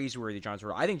being praiseworthy John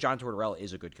Tortorella. I think John Tortorella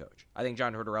is a good coach. I think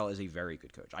John Tortorella is a very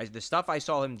good coach. The stuff I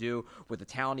saw him do with the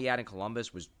talent he had in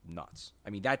Columbus was nuts.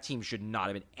 I mean, that team should not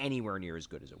have been anywhere near as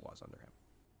good as it was under him.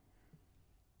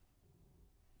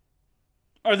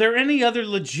 Are there any other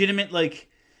legitimate, like,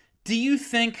 what do you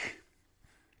think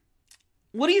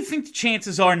the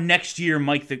chances are next year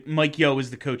Mike Yeo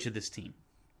is the coach of this team?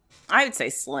 I would say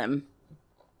slim.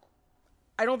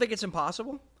 I don't think it's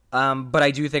impossible, but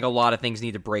I do think a lot of things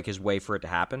need to break his way for it to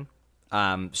happen.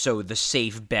 So the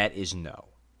safe bet is no.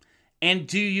 And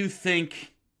do you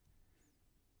think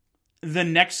the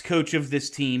next coach of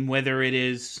this team, whether it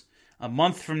is a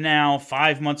month from now,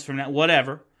 5 months from now,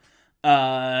 whatever,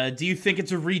 do you think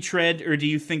it's a retread or do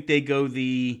you think they go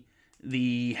the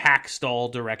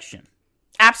Hackstall direction?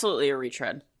 Absolutely a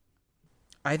retread.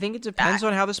 I think it depends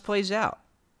on how this plays out.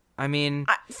 I mean,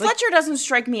 Fletcher doesn't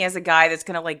strike me as a guy that's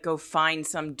going to like go find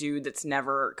some dude that's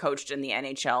never coached in the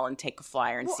NHL and take a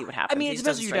flyer and see what happens. I mean, He it just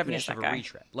depends doesn't on your strike me as definition of that a guy.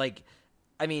 retread. Like,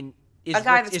 I mean, is A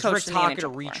guy Rick, that's is coached Rick in the Tocchet a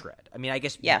NHL before. retread? I mean, I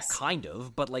guess Yes. kind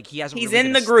of, but like he hasn't He's really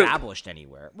in been the group. established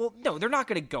anywhere. Well, no, they're not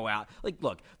going to go out. Like,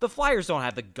 look, the Flyers don't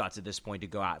have the guts at this point to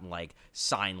go out and like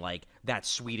sign like that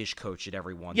Swedish coach that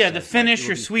everyone. Yeah, says, the like, Finnish it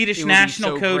would or be- Swedish it would be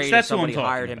national so coach, great if that's what I'm somebody talking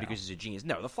hired him about. because he's a genius.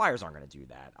 No, the Flyers aren't going to do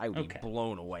that. I would Okay. be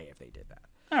blown away if they did that.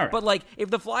 All right. But like, if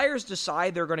the Flyers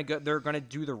decide they're going to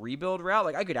do the rebuild route,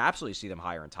 like I could absolutely see them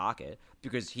hiring Tocchet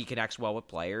because he connects well with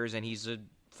players and he's a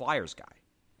Flyers guy.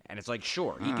 And it's like,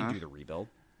 sure, he can do the rebuild.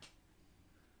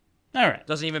 All right.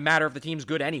 Doesn't even matter if the team's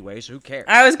good anyway, so who cares?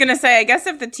 I was going to say, I guess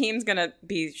if the team's going to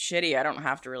be shitty, I don't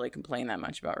have to really complain that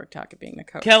much about Rick Tocchet being the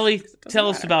coach. Kelly, tell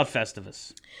us about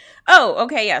Festivus. Oh,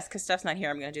 okay, yes, because Steph's not here.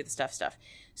 I'm going to do the stuff.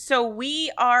 So we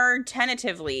are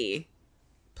tentatively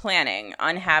planning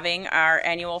on having our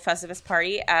annual Festivus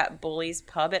party at Bully's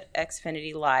Pub at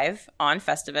Xfinity Live on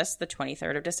Festivus, the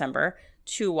 23rd of December,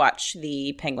 to watch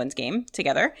the Penguins game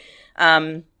together.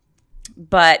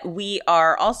 But we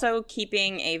are also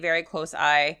keeping a very close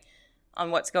eye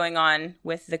on what's going on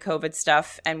with the COVID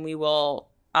stuff, and we will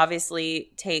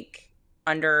obviously take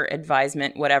under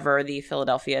advisement whatever the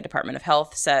Philadelphia Department of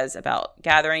Health says about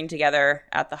gathering together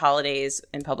at the holidays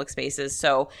in public spaces.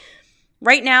 So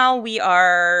right now we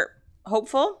are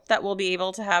hopeful that we'll be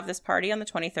able to have this party on the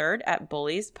 23rd at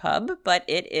Bully's Pub, but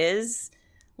it is,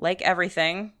 like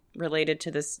everything related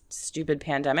to this stupid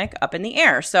pandemic, up in the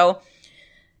air. So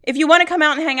if you want to come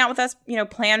out and hang out with us,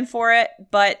 plan for it.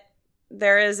 But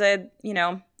there is a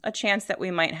chance that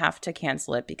we might have to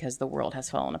cancel it because the world has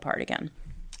fallen apart again.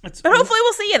 But hopefully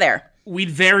we'll see you there. We'd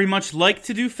very much like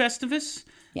to do Festivus.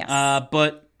 Yes.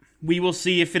 But we will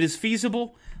see if it is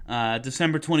feasible.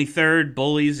 December 23rd,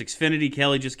 Bullies, Xfinity.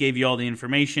 Kelly just gave you all the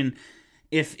information.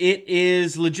 If it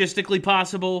is logistically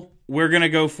possible, we're going to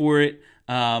go for it.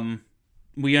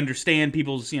 We understand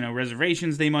people's,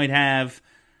 reservations they might have.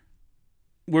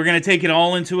 We're going to take it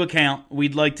all into account.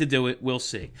 We'd like to do it. We'll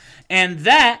see. And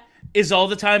that is all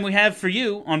the time we have for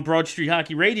you on Broad Street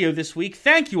Hockey Radio this week.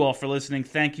 Thank you all for listening.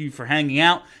 Thank you for hanging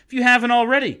out. If you haven't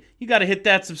already, you got to hit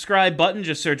that subscribe button.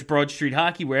 Just search Broad Street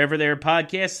Hockey wherever there are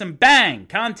podcasts, and bang!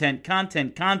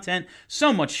 Content.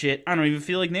 So much shit. I don't even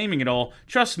feel like naming it all.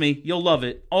 Trust me, you'll love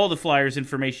it. All the Flyers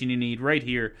information you need right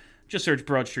here. Just search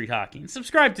Broad Street Hockey. And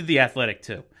subscribe to The Athletic,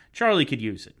 too. Charlie could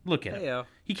use it. Look at him.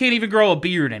 He can't even grow a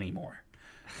beard anymore.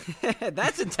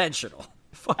 That's intentional.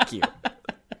 Fuck you.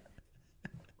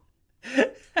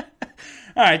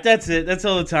 All right, that's it. That's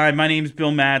all the time. My name's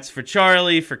Bill Matz. For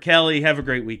Charlie, for Kelly, have a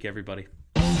great week, everybody.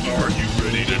 Are you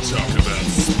ready to talk about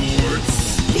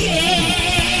sports? Yeah!